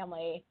our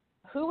family?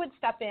 Who would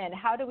step in?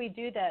 How do we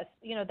do this?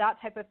 That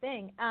type of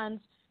thing. And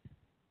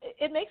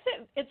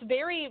it's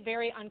very,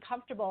 very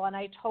uncomfortable. And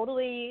I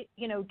totally,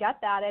 get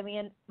that. I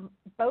mean,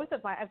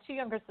 I have two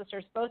younger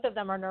sisters, both of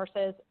them are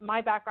nurses. My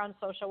background,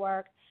 social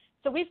work.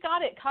 So we've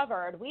got it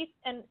covered. We'll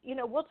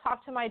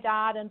talk to my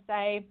dad and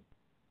say,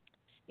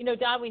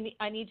 Dad,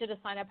 I need you to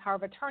sign a power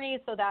of attorney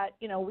so that,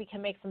 we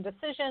can make some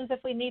decisions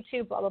if we need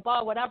to, blah, blah,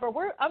 blah, whatever.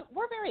 We're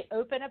very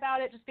open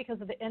about it just because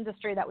of the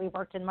industry that we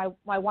worked in.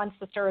 My one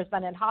sister has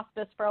been in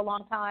hospice for a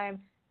long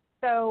time.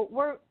 So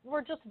we're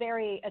just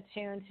very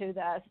attuned to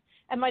this.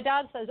 And my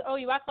dad says, oh,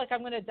 you act like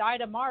I'm going to die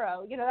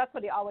tomorrow. That's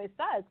what he always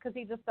says because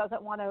he just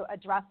doesn't want to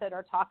address it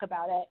or talk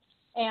about it.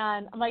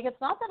 And I'm like, it's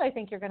not that I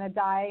think you're going to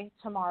die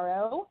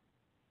tomorrow,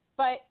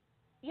 but,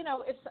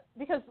 it's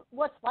because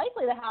what's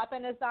likely to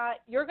happen is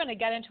that you're going to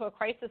get into a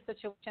crisis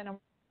situation and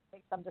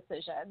make some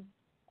decisions.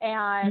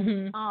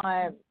 And,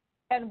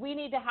 and we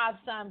need to have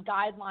some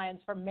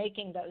guidelines for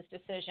making those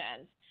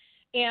decisions.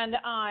 And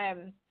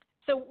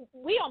so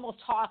we almost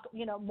talk,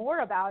 more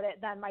about it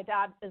than my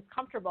dad is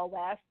comfortable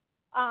with.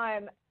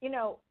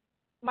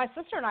 My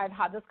sister and I have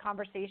had this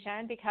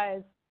conversation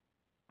because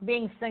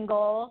being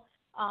single,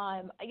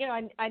 I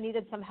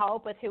needed some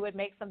help with who would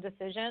make some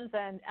decisions,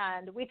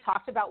 and we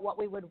talked about what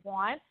we would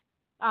want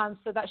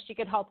so that she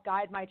could help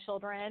guide my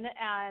children.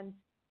 And,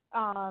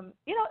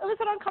 it was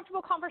an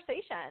uncomfortable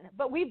conversation,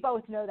 but we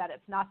both know that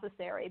it's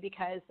necessary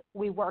because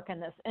we work in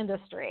this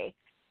industry.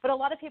 But a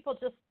lot of people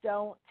just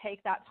don't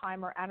take that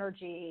time or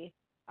energy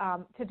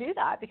to do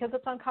that because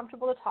it's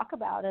uncomfortable to talk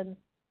about.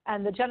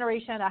 And the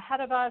generation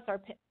ahead of us,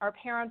 our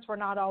parents were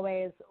not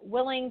always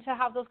willing to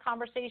have those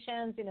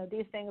conversations.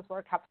 These things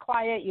were kept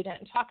quiet. You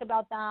didn't talk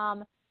about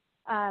them,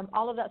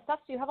 all of that stuff.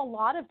 So you have a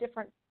lot of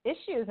different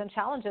issues and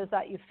challenges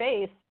that you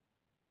face,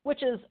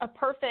 which is a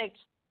perfect,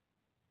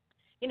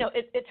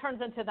 it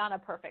turns into then a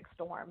perfect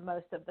storm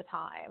most of the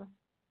time.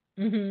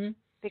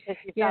 Because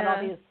you've got all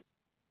these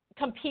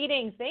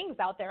competing things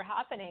out there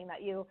happening that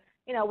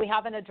we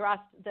haven't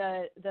addressed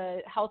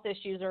the health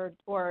issues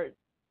or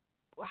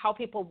how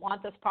people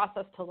want this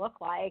process to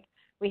look like.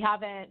 We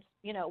haven't,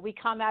 we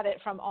come at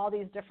it from all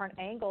these different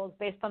angles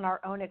based on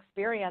our own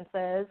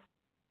experiences.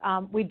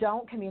 We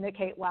don't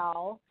communicate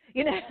well,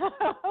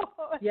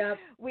 Yep.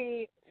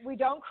 We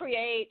don't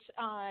create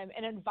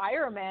an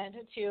environment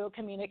to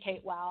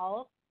communicate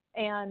well.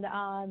 And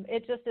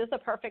it just is a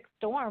perfect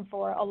storm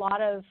for a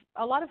lot of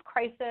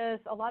crisis,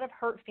 a lot of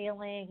hurt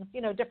feelings,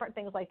 different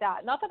things like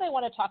that. Not that I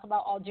want to talk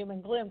about all doom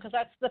and gloom, because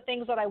that's the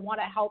things that I want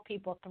to help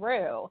people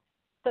through,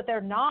 so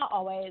they're not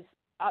always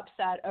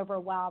upset,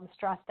 overwhelmed,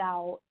 stressed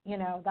out,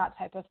 that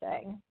type of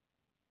thing.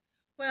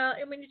 Well,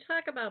 and when you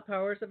talk about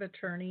powers of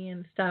attorney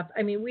and stuff,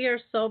 I mean, we are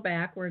so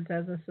backwards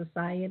as a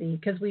society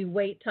because we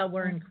wait till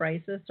we're in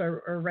crisis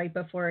or right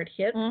before it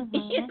hits,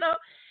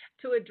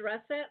 to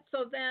address it.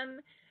 So then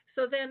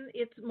So then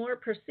it's more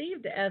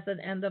perceived as an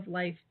end of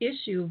life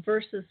issue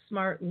versus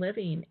smart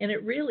living. And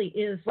it really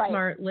is Right.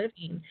 smart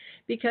living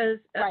because,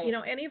 Right.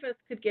 any of us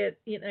could get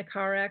in a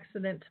car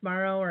accident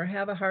tomorrow or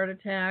have a heart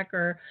attack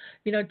or,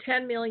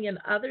 10 million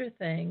other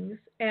things.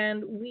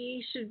 And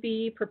we should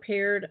be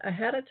prepared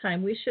ahead of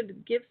time. We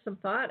should give some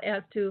thought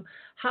as to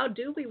how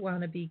do we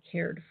want to be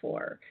cared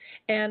for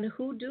and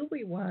who do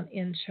we want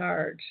in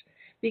charge,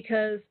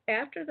 because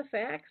after the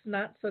fact's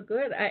not so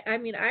good. I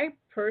mean, I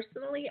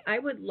personally, I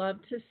would love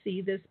to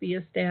see this be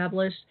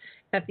established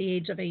at the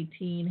age of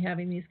 18,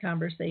 having these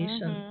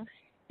conversations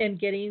and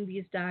getting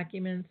these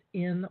documents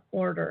in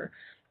order,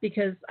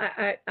 because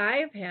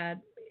I've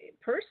had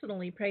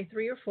personally probably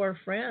 3 or 4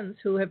 friends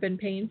who have been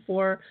paying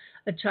for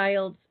a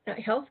child's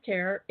health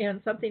care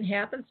and something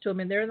happens to them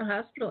and they're in the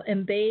hospital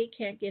and they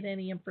can't get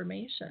any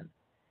information.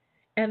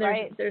 And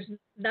there's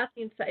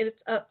nothing, it's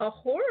a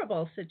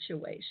horrible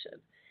situation.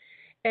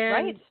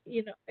 And,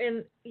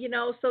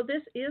 so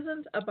this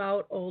isn't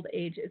about old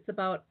age. It's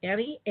about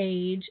any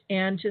age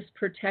and just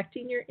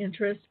protecting your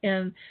interests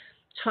and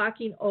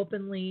talking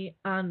openly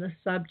on the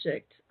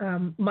subject.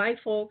 My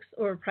folks,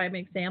 or a prime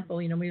example,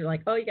 we were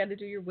like, oh, you got to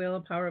do your will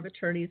and power of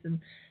attorneys. And,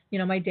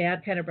 my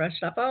dad kind of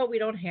brushed off, oh, we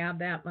don't have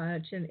that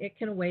much and it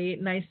can wait.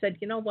 And I said,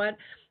 you know what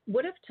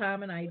if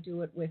Tom and I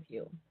do it with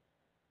you?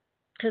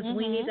 Because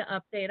we need to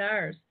update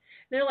ours. And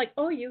they're like,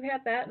 oh, you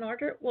had that in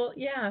order? Well,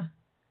 yeah.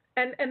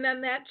 And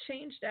then that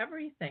changed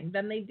everything.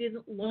 Then they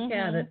didn't look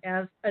at it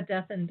as a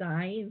death and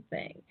dying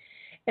thing.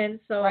 And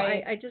so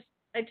I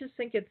just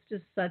think it's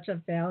just such a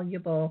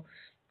valuable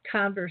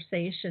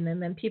conversation,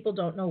 and then people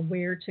don't know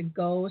where to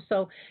go.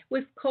 So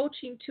with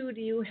coaching too,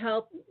 do you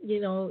help,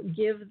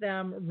 give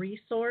them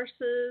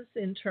resources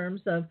in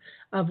terms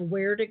of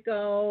where to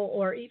go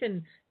or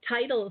even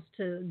titles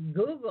to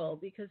Google,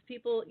 because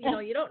people,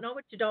 you don't know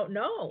what you don't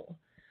know.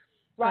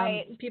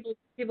 Right. People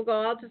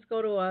go, I'll just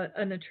go to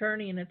an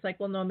attorney, and it's like,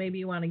 well, no, maybe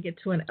you want to get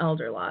to an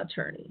elder law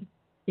attorney.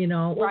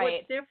 Well,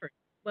 what's different?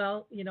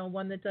 Well,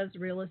 one that does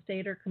real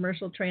estate or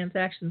commercial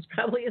transactions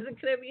probably isn't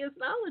going to be as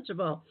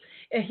knowledgeable,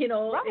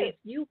 if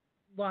you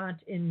want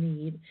and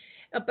need.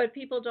 But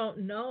people don't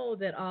know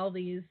that all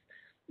these,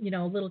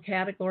 little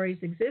categories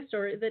exist,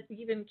 or that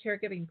even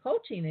caregiving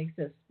coaching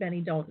exists. Many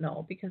don't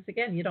know because,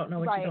 again, you don't know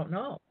what you don't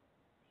know.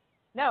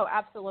 No,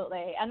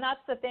 absolutely. And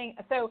that's the thing.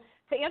 So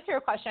to answer your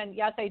question,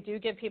 yes, I do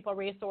give people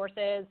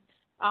resources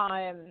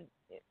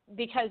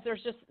because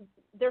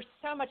there's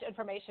so much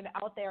information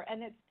out there,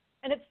 and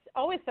it's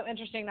always so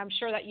interesting. I'm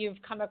sure that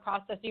you've come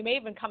across this. You may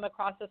even come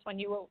across this when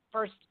you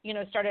first,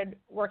 started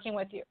working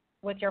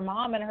with your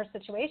mom and her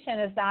situation,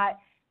 is that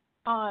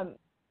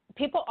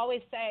people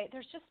always say,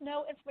 there's just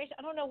no information.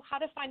 I don't know how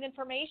to find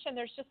information.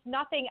 There's just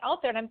nothing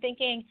out there. And I'm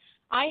thinking,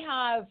 I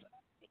have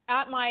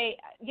at my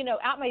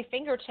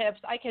fingertips,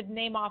 I could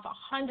name off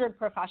 100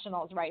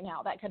 professionals right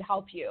now that could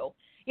help you,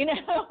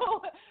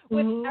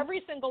 with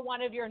every single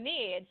one of your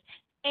needs.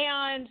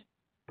 And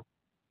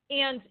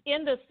in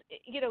this,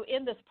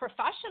 in this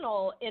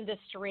professional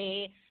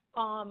industry,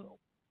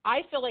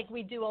 I feel like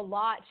we do a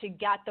lot to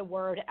get the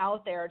word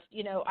out there.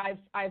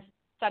 I've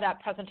set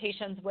up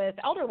presentations with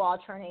elder law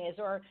attorneys,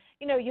 or,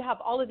 you have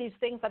all of these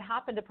things that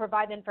happen to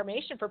provide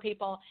information for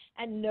people,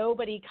 and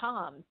nobody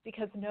comes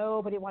because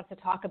nobody wants to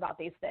talk about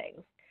these things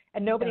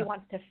and nobody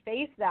wants to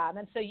face them.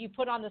 And so you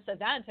put on this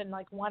event and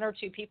like 1 or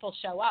 2 people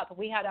show up.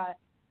 We had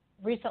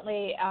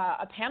recently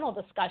a panel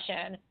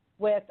discussion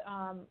with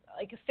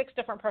like 6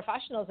 different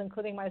professionals,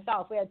 including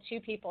myself. We had 2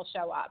 people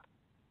show up,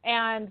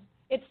 and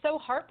it's so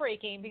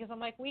heartbreaking because I'm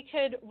like, we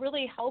could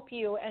really help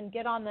you and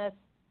get on this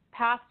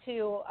path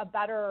to a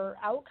better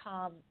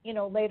outcome,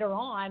 later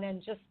on,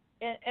 and just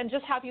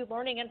have you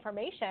learning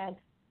information.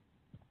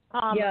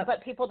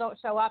 But people don't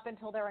show up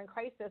until they're in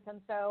crisis.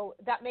 And so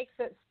that makes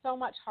it so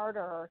much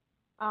harder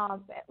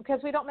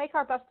because we don't make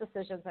our best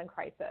decisions in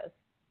crisis.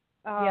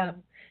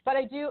 But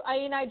I do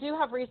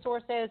have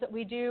resources.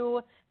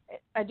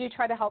 I do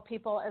try to help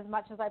people as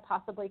much as I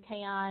possibly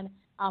can.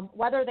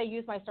 Whether they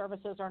use my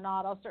services or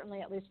not, I'll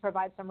certainly at least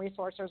provide some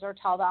resources or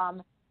tell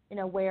them,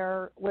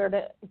 where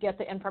to get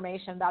the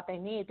information that they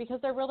need,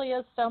 because there really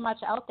is so much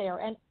out there,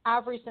 and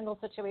every single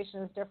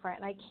situation is different.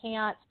 And I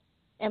can't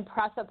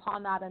impress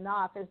upon that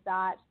enough, is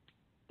that,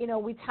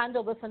 we tend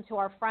to listen to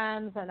our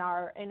friends and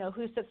our,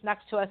 who sits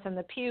next to us in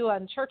the pew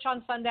in church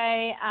on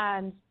Sunday,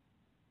 and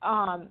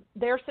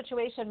their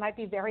situation might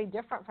be very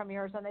different from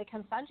yours, and they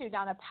can send you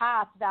down a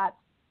path that's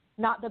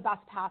not the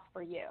best path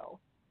for you.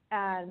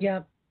 And,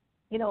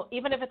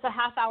 even if it's a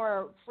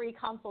half-hour free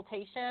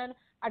consultation,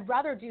 I'd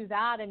rather do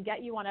that and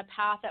get you on a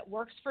path that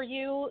works for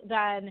you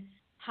than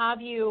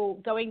have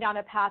you going down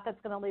a path that's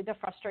going to lead to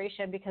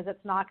frustration because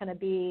it's not going to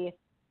be,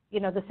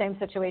 the same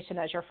situation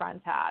as your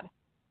friends had.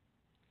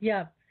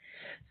 Yeah.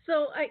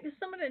 So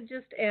someone had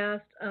just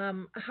asked,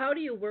 how do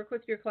you work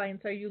with your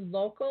clients? Are you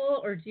local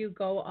or do you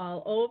go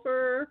all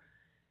over?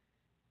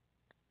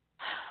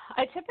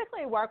 I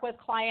typically work with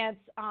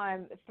clients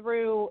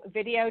through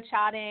video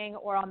chatting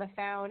or on the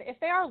phone. If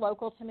they are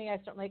local to me, I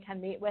certainly can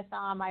meet with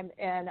them. I'm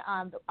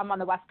on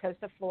the west coast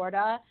of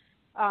Florida,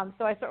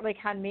 So I certainly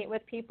can meet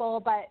with people,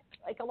 but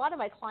like a lot of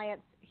my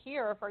clients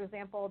here, for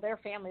example, their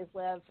families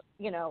live,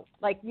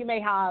 like you may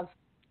have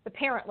the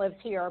parent lives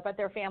here, but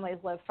their families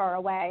live far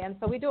away. And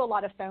so we do a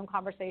lot of phone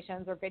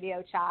conversations or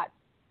video chats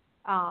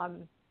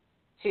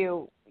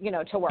to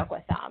work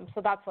with them.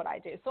 So that's what I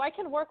do. So I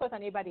can work with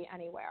anybody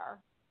anywhere.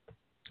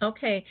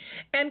 Okay.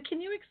 And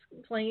can you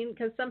explain,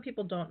 because some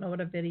people don't know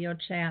what a video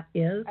chat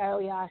is? Oh,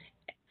 yeah.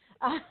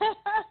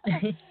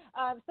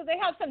 So they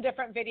have some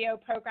different video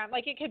programs.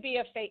 Like it could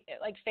be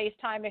like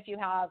FaceTime if you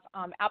have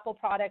Apple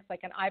products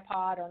like an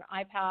iPod or an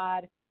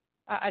iPad,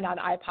 not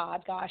an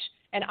iPod, gosh,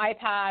 an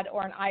iPad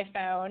or an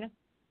iPhone.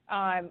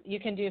 You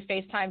can do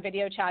FaceTime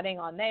video chatting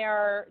on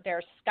there.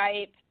 There's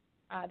Skype.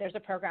 There's a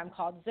program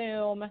called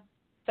Zoom.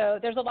 So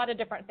there's a lot of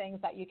different things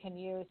that you can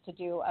use to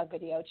do a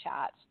video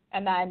chat.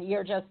 And then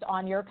you're just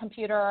on your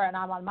computer and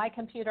I'm on my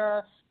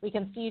computer. We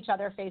can see each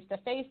other face to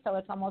face, so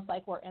it's almost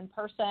like we're in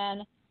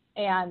person,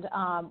 and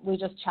we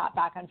just chat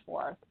back and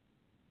forth.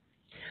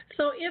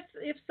 So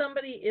if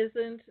somebody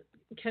isn't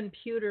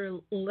computer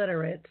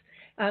literate,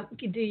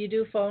 do you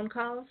do phone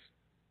calls?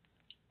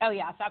 Oh,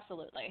 yes,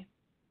 absolutely.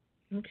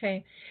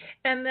 Okay.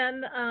 And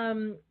then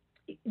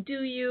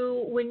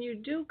when you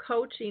do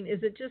coaching,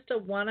 is it just a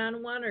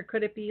one-on-one, or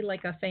could it be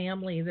like a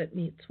family that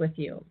meets with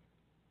you?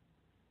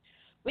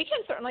 We can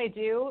certainly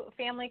do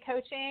family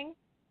coaching.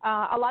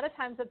 A lot of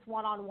times it's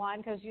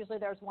one-on-one because usually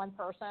there's one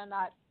person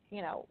that,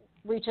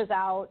 reaches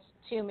out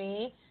to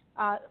me.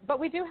 But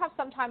we do have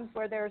sometimes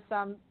where there's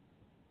some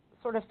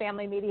sort of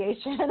family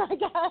mediation, I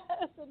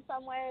guess, in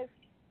some ways,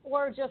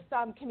 or just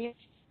some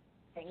community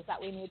things that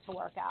we need to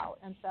work out.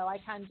 And so I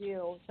can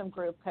do some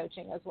group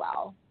coaching as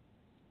well.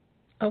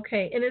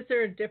 Okay. And is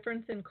there a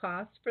difference in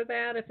cost for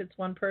that if it's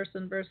one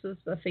person versus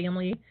a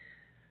family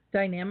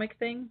dynamic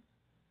thing?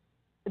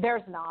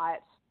 There's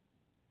not.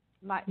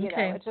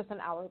 It's just an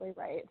hourly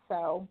rate.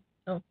 So.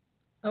 Oh,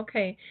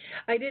 okay.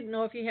 I didn't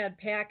know if you had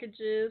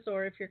packages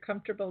or if you're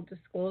comfortable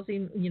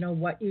disclosing,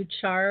 what you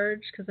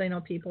charge, because I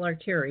know people are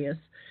curious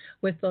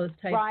with those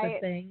types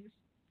of things.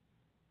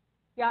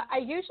 Yeah, I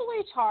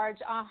usually charge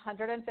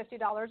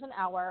 $150 an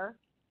hour.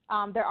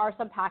 There are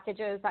some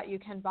packages that you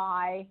can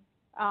buy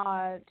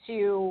so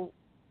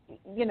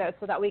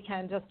that we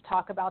can just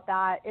talk about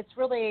that. It's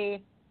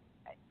really,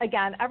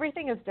 again,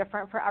 everything is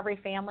different for every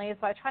family,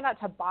 so I try not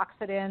to box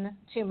it in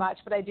too much,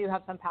 but I do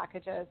have some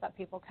packages that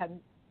people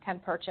can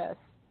purchase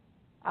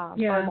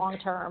for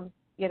long-term,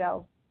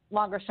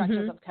 longer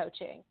stretches of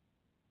coaching.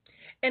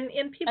 And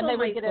people they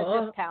might get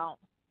a discount.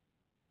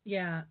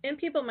 Yeah, and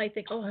people might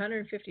think,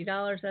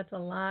 $150, that's a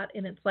lot,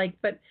 and it's like,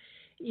 but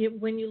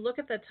when you look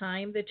at the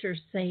time that you're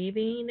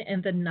saving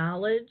and the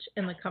knowledge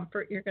and the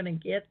comfort you're going to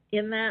get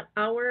in that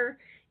hour,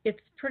 it's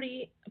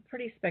pretty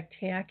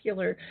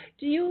spectacular.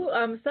 Do you?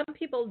 Some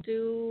people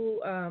do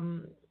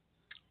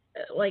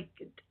like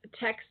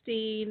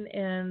texting,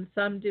 and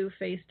some do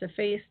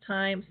face-to-face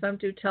time. Some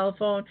do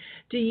telephone.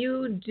 Do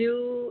you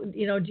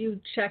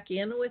check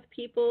in with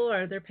people?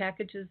 Are there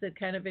packages that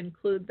kind of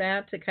include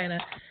that to kind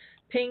of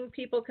ping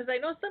people? Because I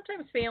know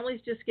sometimes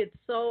families just get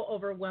so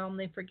overwhelmed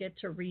they forget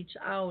to reach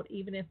out,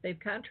 even if they've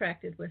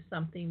contracted with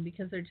something,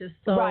 because they're just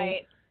so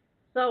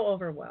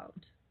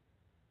overwhelmed.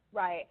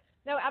 Right.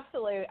 No,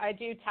 absolutely. I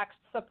do text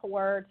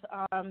support.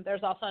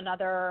 There's also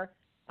another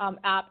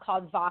app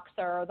called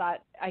Voxer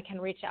that I can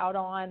reach out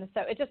on.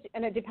 So it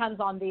depends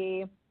on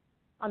the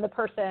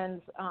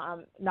person's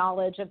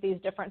knowledge of these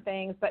different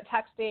things. But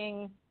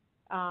texting,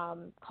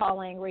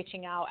 calling,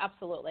 reaching out,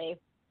 absolutely,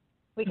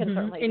 we can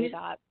certainly do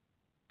that.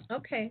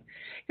 Okay,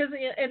 because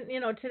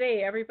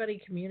today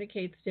everybody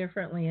communicates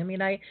differently. I mean,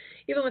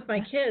 even with my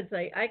kids,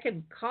 I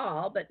can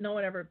call, but no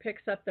one ever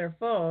picks up their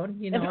phone.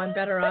 I'm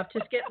better off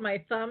just getting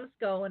my thumbs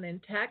going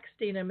and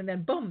texting them, and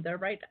then boom, they're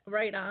right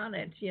on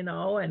it.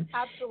 And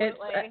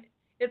absolutely,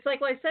 it's like,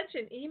 well, I sent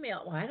you an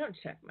email. Well, I don't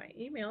check my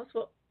emails.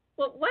 Well,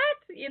 what?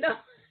 It's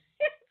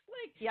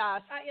like,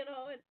 yes,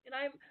 and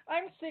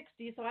I'm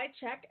 60, so I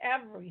check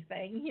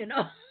everything,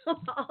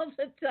 all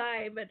the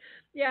time. And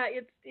yeah,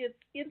 it's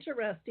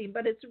interesting,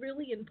 but it's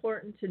really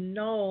important to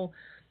know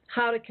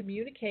how to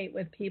communicate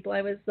with people.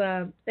 I was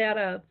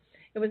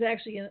it was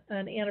actually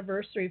an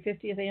anniversary,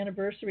 50th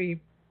anniversary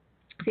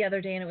the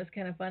other day, and it was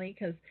kind of funny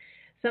because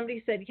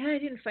somebody said, yeah, I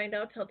didn't find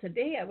out till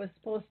today. I was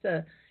supposed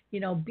to,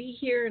 be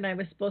here, and I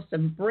was supposed to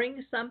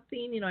bring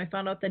something. I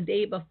found out the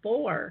day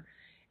before.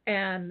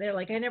 And they're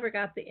like, I never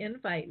got the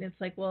invite. And it's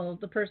like, well,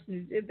 the person who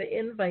did the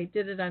invite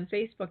did it on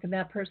Facebook, and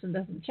that person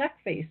doesn't check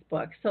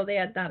Facebook. So they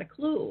had not a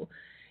clue,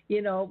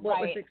 what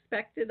was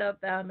expected of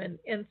them.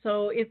 And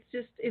so it's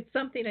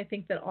something I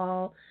think that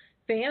all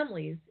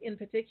families in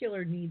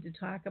particular need to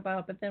talk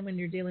about. But then when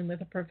you're dealing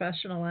with a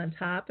professional on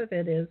top of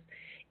it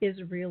is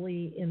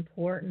really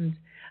important.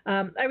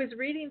 I was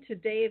reading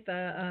today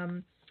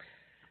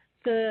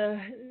the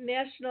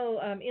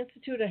National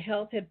Institute of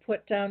Health had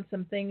put down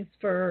some things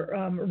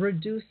for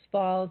reduce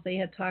falls. They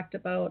had talked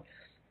about,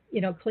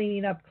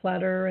 cleaning up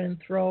clutter and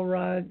throw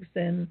rugs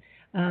and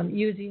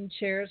using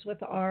chairs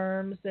with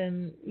arms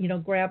and,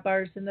 grab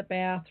bars in the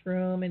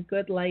bathroom and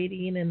good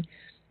lighting. And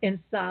and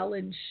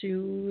solid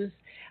shoes.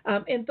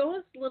 And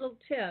those little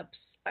tips,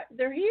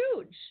 they're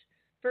huge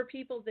for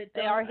people that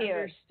They are don't huge.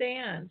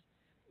 understand,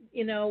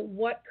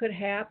 what could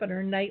happen,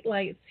 or night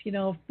lights,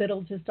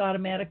 that'll just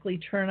automatically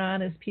turn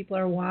on as people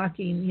are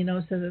walking,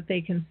 so that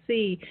they can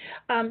see.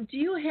 Do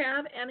you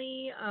have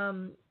any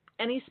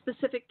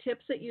specific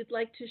tips that you'd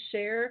like to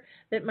share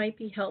that might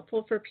be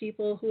helpful for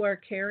people who are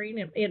caring?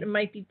 It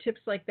might be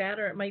tips like that,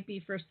 or it might be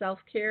for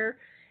self-care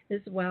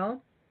as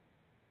well.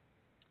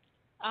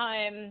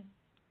 Well,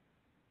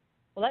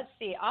 let's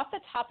see. Off the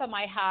top of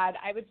my head,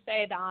 I would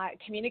say that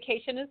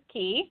communication is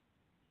key.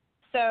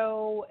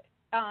 So,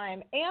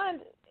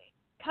 and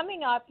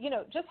coming up,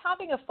 just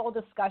having a full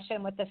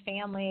discussion with the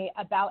family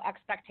about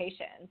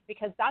expectations,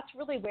 because that's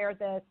really where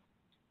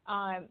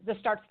this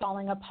starts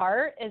falling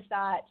apart, is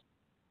that,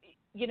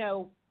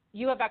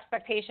 you have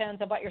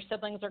expectations of what your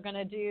siblings are going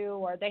to do,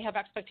 or they have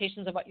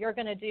expectations of what you're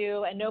going to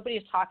do, and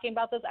nobody's talking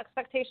about those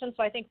expectations.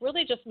 So I think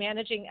really just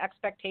managing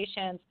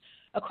expectations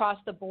across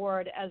the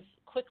board as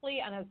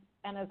quickly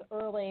and as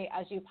early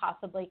as you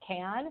possibly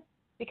can,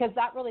 because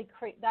that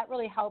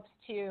really helps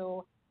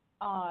to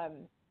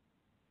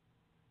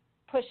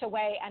push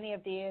away any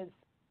of these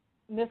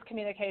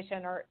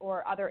miscommunication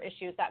or other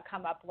issues that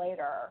come up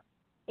later.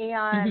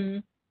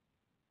 And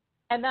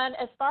And then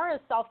as far as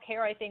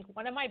self-care, I think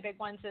one of my big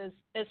ones is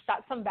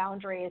set some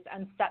boundaries,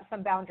 and set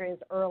some boundaries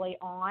early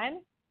on.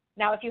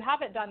 Now, if you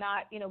haven't done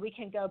that, we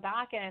can go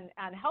back and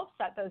help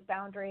set those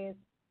boundaries.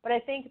 But I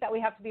think that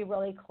we have to be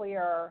really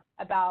clear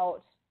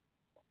about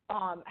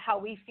how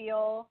we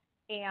feel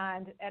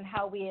and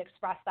how we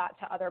express that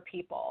to other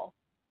people.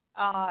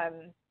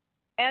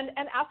 And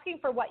asking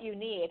for what you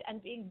need,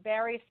 and being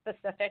very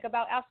specific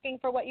about asking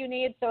for what you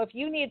need. So if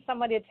you need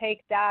somebody to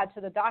take Dad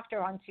to the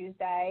doctor on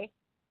Tuesday,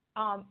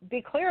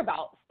 be clear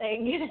about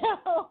saying,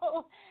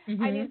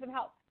 I need some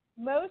help.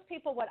 Most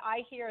people, what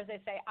I hear is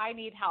they say, I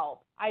need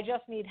help. I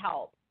just need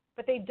help.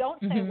 But they don't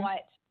say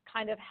what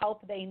kind of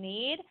help they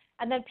need.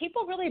 And then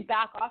people really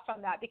back off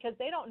from that, because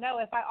they don't know,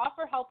 if I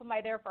offer help, am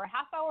I there for a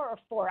half hour or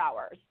 4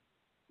 hours?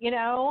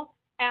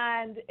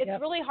 And it's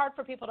really hard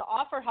for people to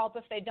offer help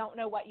if they don't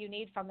know what you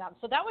need from them.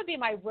 So that would be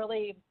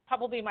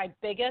probably my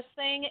biggest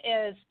thing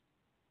is,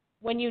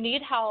 when you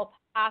need help,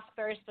 ask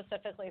very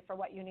specifically for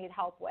what you need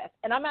help with.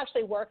 And I'm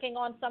actually working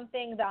on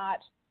something that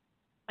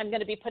I'm going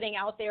to be putting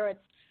out there. It's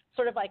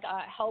sort of like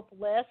a help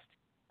list,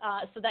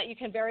 so that you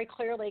can very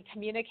clearly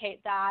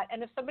communicate that.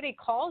 And if somebody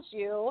calls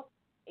you,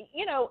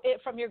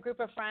 from your group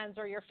of friends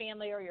or your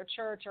family or your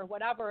church or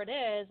whatever it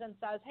is, and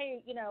says,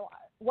 hey,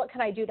 what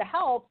can I do to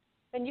help?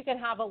 Then you can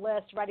have a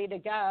list ready to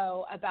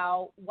go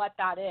about what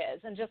that is,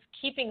 and just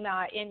keeping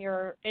that in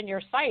your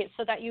sight,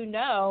 so that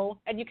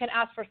and you can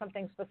ask for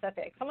something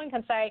specific. Someone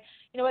can say,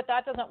 what,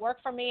 that doesn't work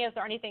for me. Is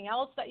there anything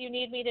else that you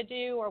need me to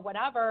do, or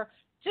whatever,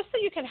 just so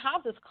you can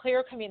have this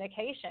clear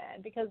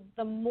communication, because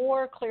the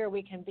more clear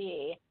we can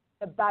be,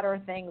 the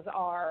better things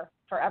are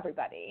for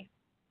everybody.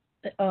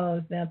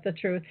 Oh, that's the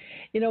truth.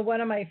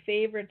 One of my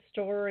favorite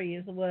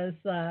stories was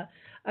a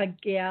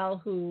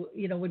gal who,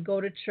 would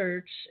go to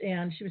church,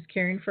 and she was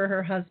caring for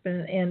her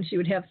husband, and she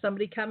would have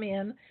somebody come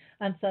in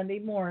on Sunday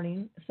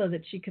morning so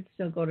that she could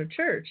still go to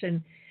church.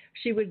 And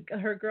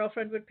her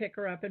girlfriend would pick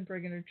her up and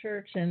bring her to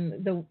church,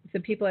 and the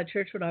people at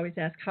church would always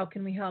ask, how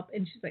can we help?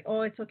 And she's like,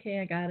 oh, it's okay,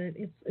 I got it.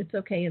 It's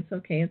okay, it's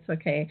okay, it's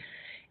okay.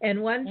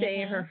 And one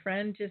day her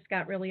friend just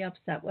got really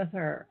upset with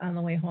her on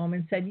the way home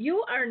and said,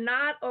 you are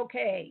not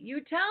okay. You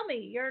tell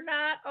me you're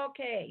not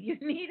okay. You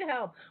need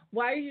help.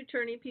 Why are you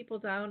turning people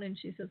down? And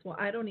she says, well,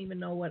 I don't even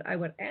know what I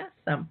would ask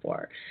them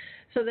for.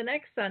 So the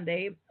next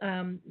Sunday,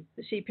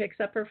 she picks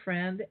up her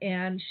friend,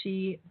 and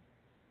she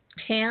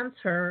hands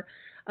her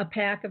a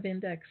pack of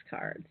index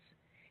cards.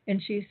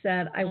 And she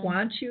said, I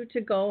want you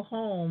to go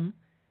home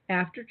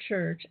after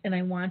church, and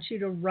I want you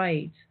to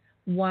write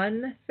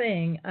one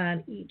thing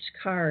on each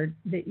card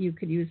that you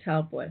could use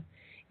help with.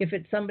 If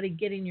it's somebody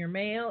getting your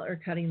mail, or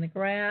cutting the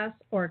grass,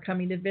 or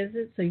coming to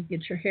visit so you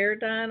get your hair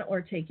done,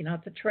 or taking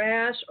out the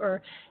trash,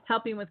 or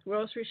helping with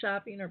grocery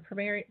shopping, or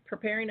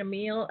preparing a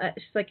meal.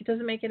 She's like, it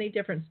doesn't make any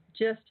difference.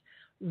 Just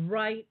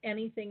write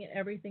anything and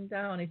everything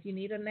down. If you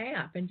need a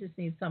nap and just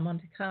need someone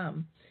to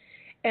come.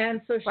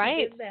 And so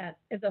she did that.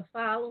 And the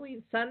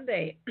following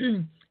Sunday,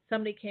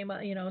 somebody came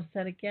up,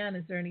 said again,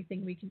 is there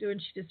anything we can do?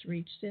 And she just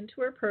reached into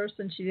her purse,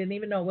 and she didn't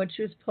even know what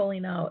she was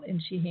pulling out, and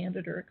she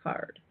handed her a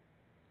card.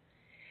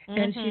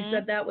 And she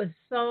said that was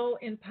so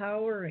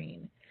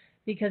empowering,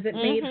 because it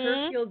made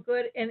her feel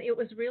good. And it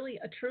was really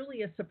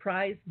truly a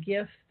surprise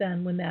gift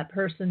then when that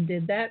person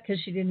did that,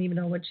 because she didn't even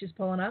know what she was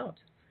pulling out.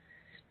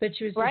 But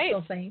she was just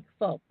so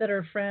thankful that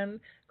her friend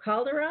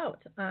called her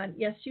out on,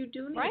 yes, you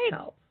do need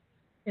help.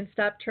 And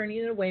stop turning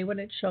it away when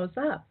it shows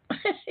up.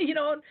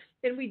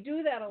 And we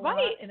do that a lot.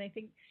 And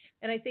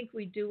I think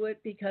we do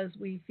it because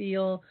we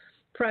feel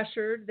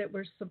pressured that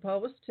we're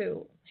supposed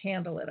to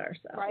handle it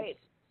ourselves. Right.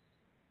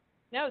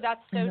 No,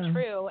 that's so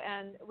true.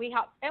 And we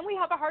have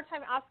a hard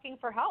time asking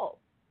for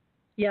help.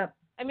 Yep.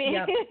 I mean,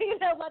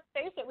 let's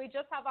face it, we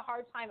just have a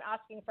hard time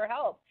asking for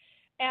help.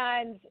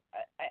 and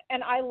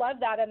I love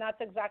that, and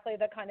that's exactly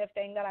the kind of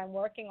thing that I'm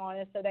working on,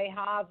 is so they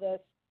have this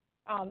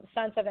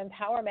sense of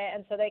empowerment,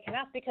 and so they can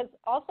ask, because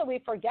also we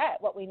forget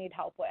what we need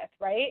help with,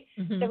 right?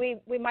 Mm-hmm. So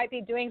we might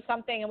be doing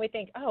something and we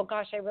think, oh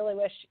gosh, I really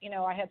wish,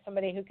 I had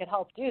somebody who could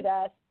help do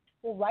this.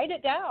 Well, write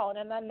it down,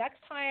 and then next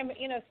time,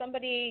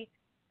 somebody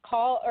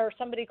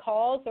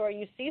calls, or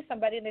you see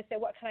somebody and they say,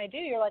 what can I do?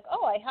 You're like,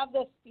 oh, I have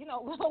this,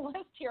 little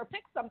list here,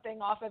 pick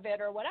something off of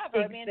it or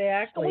whatever.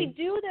 Exactly. I mean,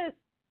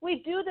 we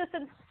do this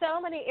in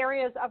so many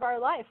areas of our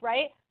life,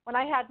 right? When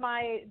I had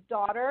my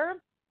daughter,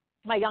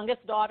 my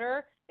youngest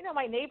daughter,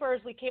 my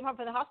neighbors, we came home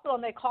from the hospital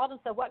and they called and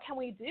said, what can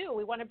we do?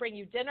 We want to bring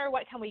you dinner.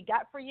 What can we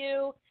get for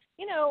you?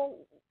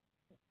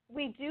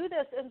 We do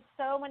this in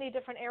so many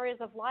different areas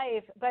of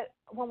life, but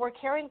when we're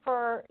caring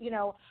for,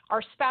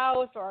 our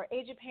spouse or our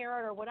aged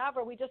parent or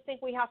whatever, we just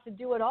think we have to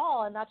do it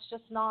all. And that's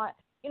just not,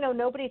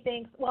 nobody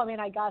thinks, well, I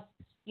mean, I guess,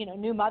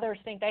 new mothers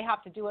think they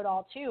have to do it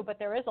all too, but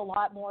there is a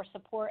lot more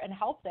support and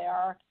help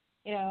there.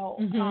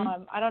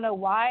 Mm-hmm. I don't know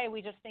why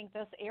we just think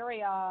this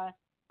area,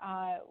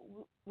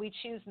 we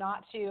choose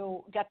not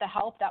to get the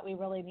help that we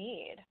really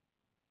need.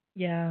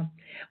 Yeah.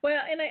 Well,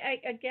 and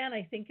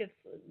I think it's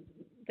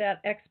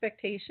that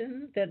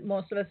expectation that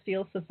most of us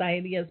feel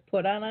society has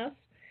put on us,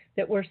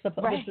 that we're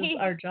supposed, Right. this is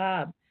our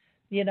job,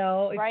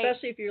 Right.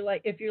 especially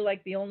if you're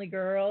like the only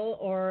girl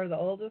or the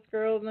oldest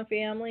girl in the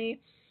family,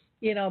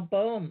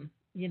 boom,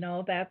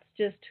 that's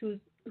just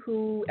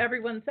who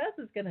everyone says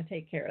is going to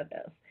take care of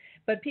this.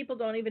 But people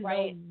don't even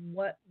Right.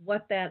 know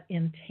what that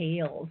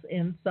entails.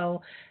 And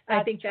so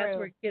That's I think that's true.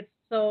 where it gets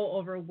so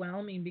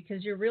overwhelming,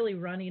 because you're really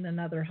running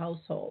another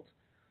household.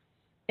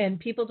 And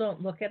people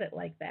don't look at it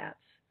like that.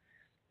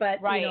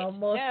 But, Right.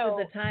 most of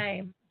the No.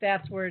 time,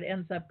 that's where it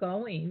ends up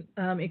going,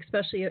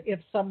 especially if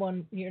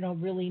someone,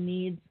 really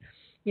needs,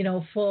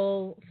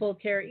 full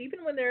care,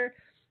 even when they're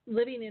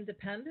living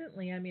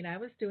independently. I mean, I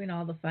was doing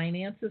all the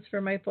finances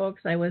for my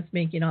folks. I was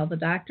making all the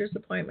doctor's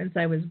appointments.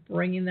 I was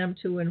bringing them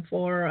to and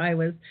for. I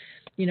was,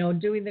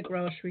 doing the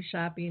grocery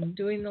shopping,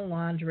 doing the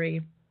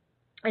laundry.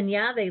 And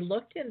yeah, they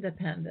looked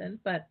independent,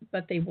 but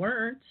they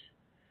weren't.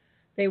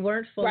 They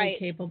weren't fully Right.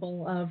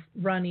 capable of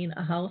running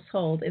a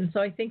household. And so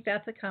I think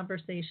that's a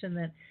conversation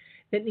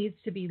that needs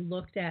to be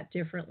looked at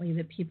differently,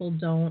 that people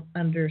don't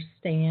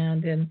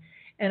understand. And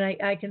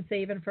I can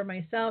say, even for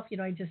myself,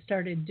 I just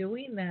started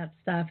doing that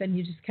stuff, and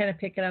you just kind of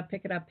pick it up.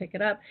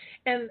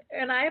 And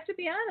I have to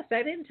be honest,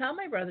 I didn't tell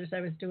my brothers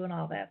I was doing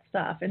all that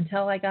stuff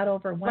until I got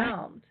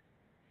overwhelmed.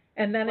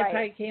 And then it Right.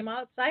 probably came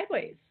out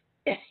sideways,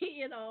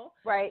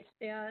 Right.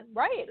 And,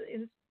 Right.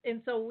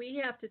 and so we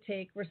have to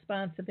take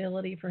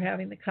responsibility for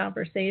having the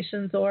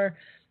conversations. Or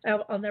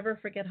I'll never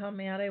forget how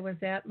mad I was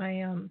at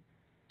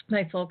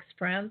my folks'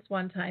 friends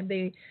one time.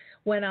 They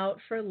went out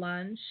for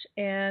lunch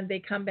and they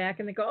come back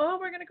and they go, oh,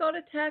 we're going to go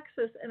to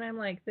Texas. And I'm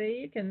like,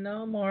 you can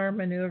no more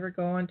maneuver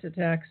going to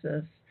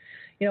Texas.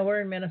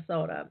 We're in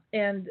Minnesota.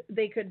 And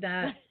they could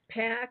not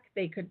pack.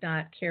 They could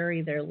not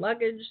carry their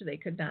luggage. They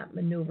could not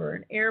maneuver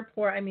an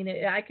airport. I mean,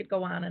 I could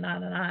go on and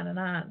on and on and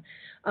on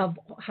of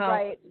how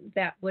Right.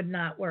 that would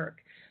not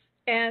work.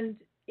 And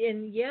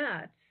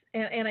yet,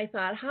 and I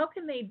thought, how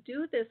can they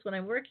do this when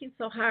I'm working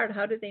so hard?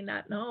 How do they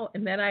not know?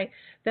 And then I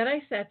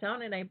sat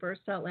down and I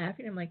burst out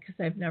laughing. I'm like, because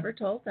I've never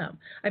told them.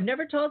 I've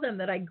never told them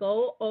that I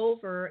go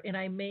over and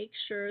I make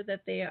sure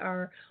that they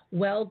are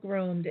well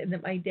groomed, and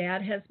that my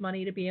dad has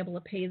money to be able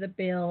to pay the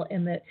bill,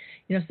 and that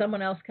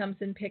someone else comes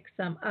and picks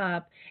them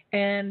up.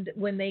 And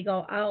when they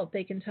go out,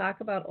 they can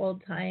talk about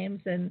old times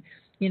and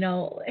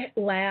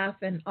laugh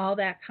and all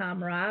that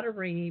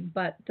camaraderie,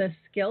 but the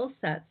skill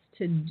sets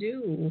to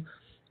do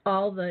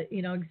all the,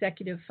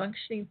 executive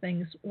functioning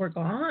things were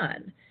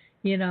gone,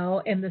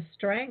 and the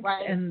strength.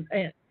 Right.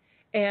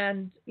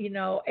 And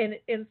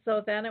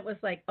so then it was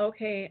like,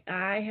 okay,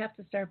 I have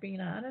to start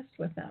being honest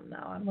with them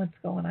now on what's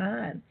going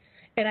on.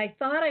 And I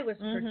thought I was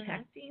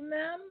protecting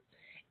them.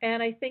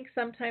 And I think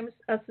sometimes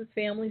us as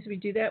families, we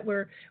do that,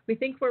 where we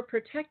think we're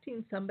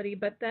protecting somebody,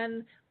 but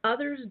then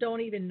others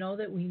don't even know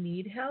that we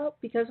need help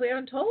because we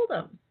haven't told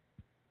them.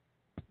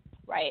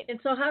 Right. And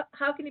so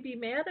how can you be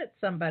mad at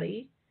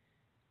somebody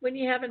when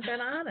you haven't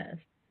been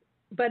honest?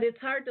 But it's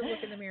hard to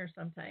look in the mirror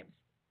sometimes.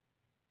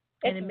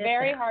 It's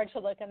very hard to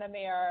look in the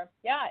mirror.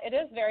 Yeah, it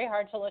is very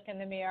hard to look in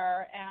the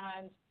mirror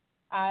and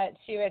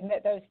to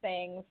admit those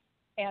things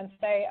and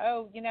say,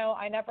 oh,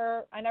 I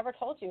never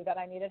told you that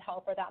I needed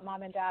help, or that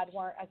mom and dad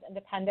weren't as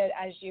independent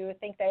as you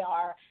think they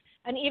are.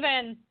 And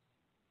even,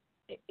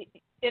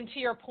 and to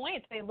your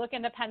point, they look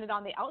independent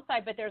on the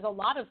outside, but there's a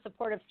lot of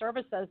supportive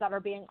services that are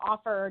being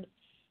offered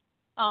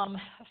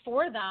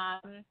for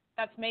them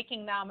that's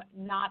making them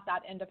not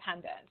that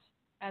independent.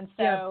 And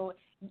so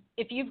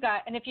if you've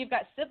got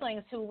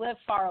siblings who live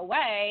far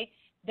away,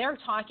 they're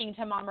talking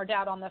to mom or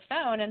dad on the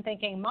phone and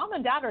thinking, mom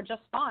and dad are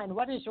just fine.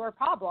 What is your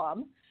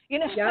problem?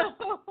 Yep.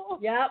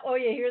 Oh,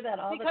 you hear that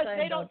all the time. Because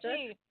they don't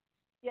see.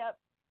 Yep.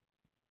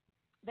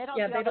 They don't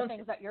see all the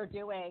things that you're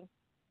doing.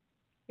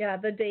 Yeah,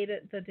 the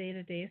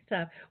day-to-day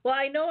stuff. Well,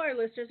 I know our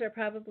listeners are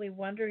probably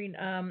wondering,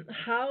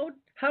 how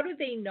do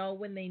they know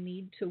when they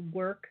need to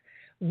work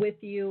with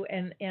you,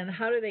 and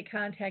how do they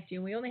contact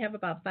you? We only have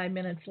about 5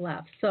 minutes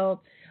left.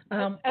 So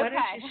why don't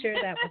you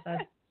share that with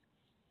us?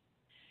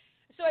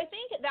 So I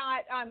think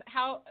that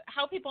how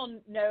people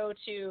know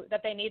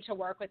that they need to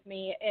work with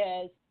me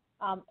is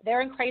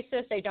they're in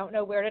crisis. They don't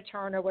know where to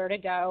turn or where to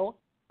go.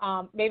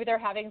 Maybe they're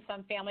having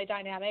some family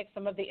dynamics,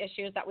 some of the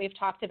issues that we've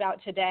talked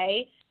about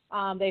today.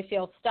 They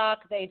feel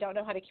stuck. They don't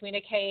know how to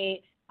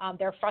communicate.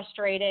 They're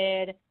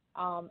frustrated.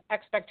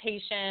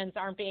 Expectations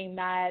aren't being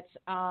met.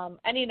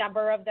 Any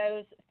number of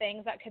those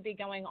things that could be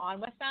going on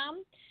with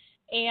them.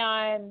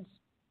 And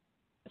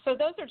so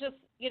those are just,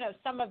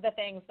 some of the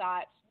things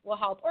that will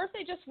help. Or if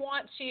they just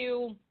want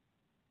to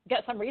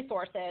get some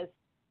resources,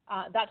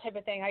 that type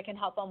of thing, I can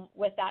help them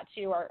with that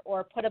too,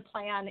 or put a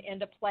plan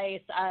into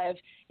place of,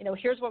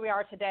 here's where we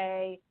are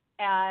today,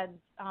 and,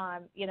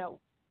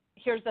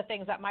 here's the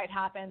things that might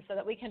happen, so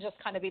that we can just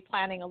kind of be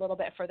planning a little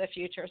bit for the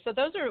future. So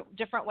those are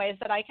different ways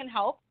that I can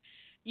help.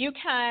 You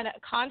can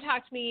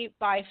contact me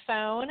by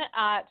phone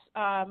at,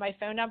 my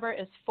phone number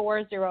is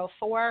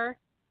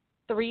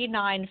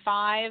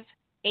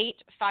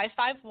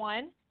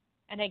 404-395-8551.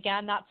 And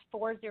again, that's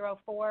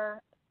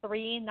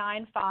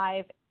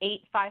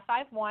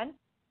 404-395-8551.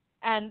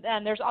 And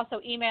then there's also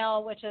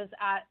email, which is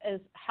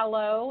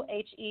hello,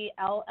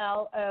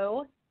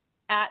 HELLO,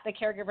 at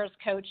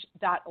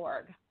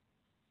thecaregiverscoach.org.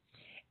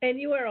 And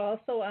you are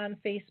also on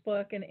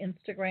Facebook and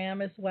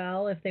Instagram as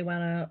well, if they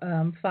want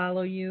to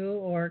follow you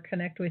or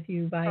connect with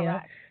you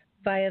via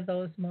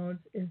those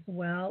modes as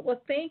well.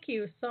 Well, thank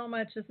you so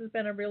much. This has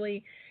been a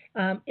really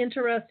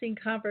interesting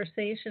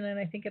conversation, and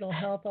I think it'll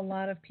help a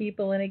lot of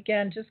people. And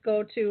again, just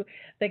go to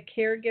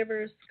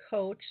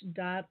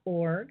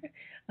thecaregiverscoach.org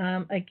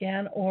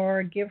again,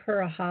 or give her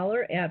a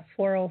holler at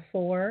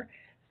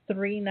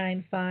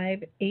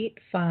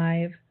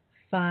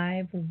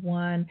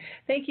 404-395-8551.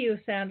 Thank you,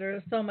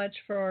 Sandra, so much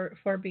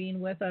for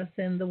being with us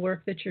and the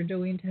work that you're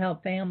doing to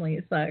help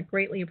families.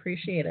 Greatly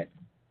appreciate it.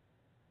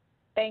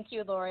 Thank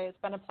you, Lori. It's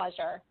been a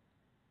pleasure.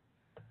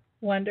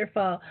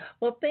 Wonderful.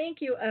 Well,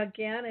 thank you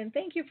again, and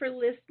thank you for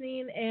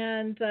listening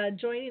and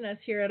joining us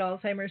here at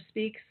Alzheimer's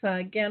Speaks,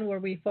 again, where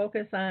we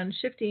focus on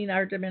shifting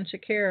our dementia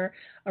care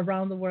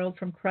around the world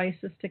from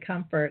crisis to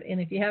comfort.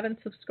 And if you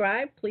haven't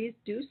subscribed, please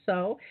do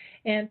so,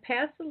 and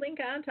pass the link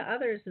on to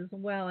others as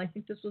well. I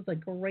think this was a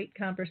great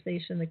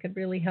conversation that could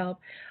really help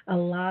a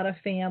lot of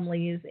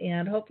families,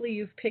 and hopefully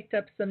you've picked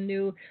up some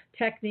new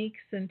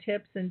techniques and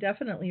tips, and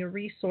definitely a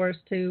resource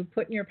to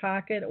put in your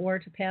pocket or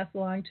to pass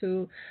along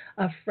to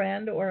a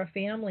friend or a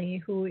family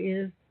who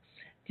is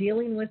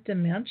dealing with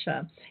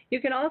dementia.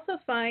 You can also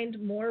find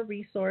more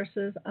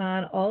resources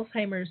on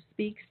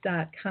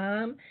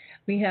alzheimersspeaks.com.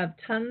 We have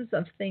tons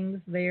of things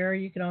there.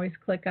 You can always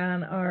click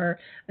on our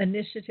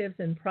initiatives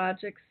and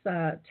projects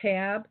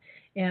tab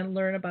and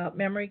learn about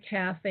memory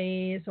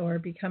cafes or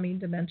becoming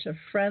dementia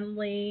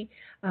friendly.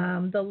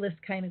 The list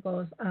kind of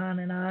goes on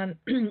and on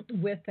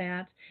with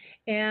that.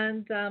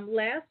 And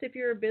last, if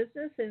you're a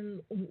business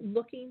and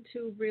looking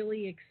to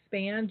really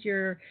expand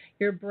your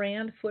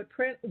brand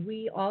footprint,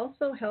 we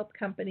also help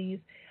companies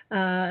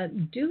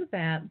do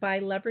that by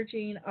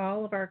leveraging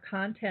all of our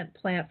content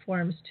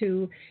platforms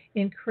to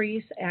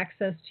increase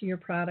access to your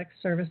products,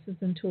 services,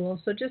 and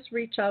tools. So just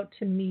reach out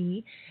to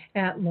me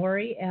at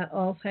Lori at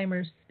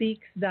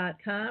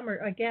alzheimersspeaks.com, or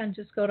again,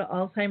 just go to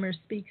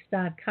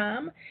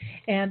alzheimersspeaks.com,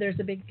 and there's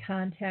a big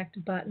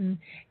contact button,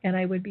 and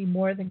I would be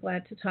more than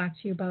glad to talk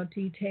to you about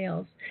details.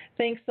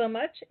 Thanks so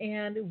much,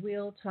 and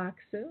we'll talk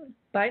soon.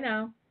 Bye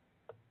now.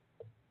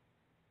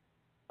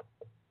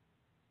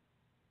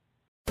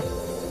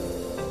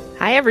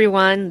 Hi,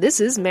 everyone. This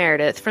is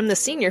Meredith from the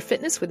Senior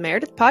Fitness with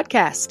Meredith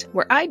podcast,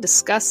 where I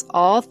discuss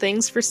all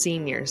things for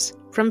seniors,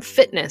 from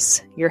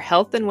fitness, your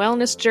health and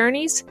wellness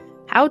journeys,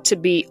 how to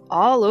be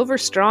all over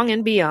strong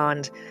and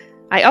beyond.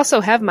 I also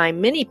have my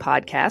mini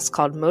podcast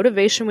called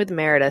Motivation with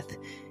Meredith.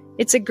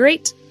 It's a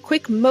great,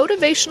 quick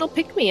motivational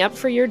pick-me-up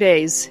for your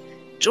days.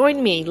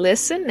 Join me,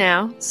 listen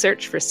now,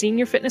 search for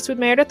Senior Fitness with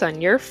Meredith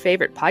on your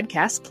favorite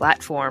podcast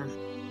platform.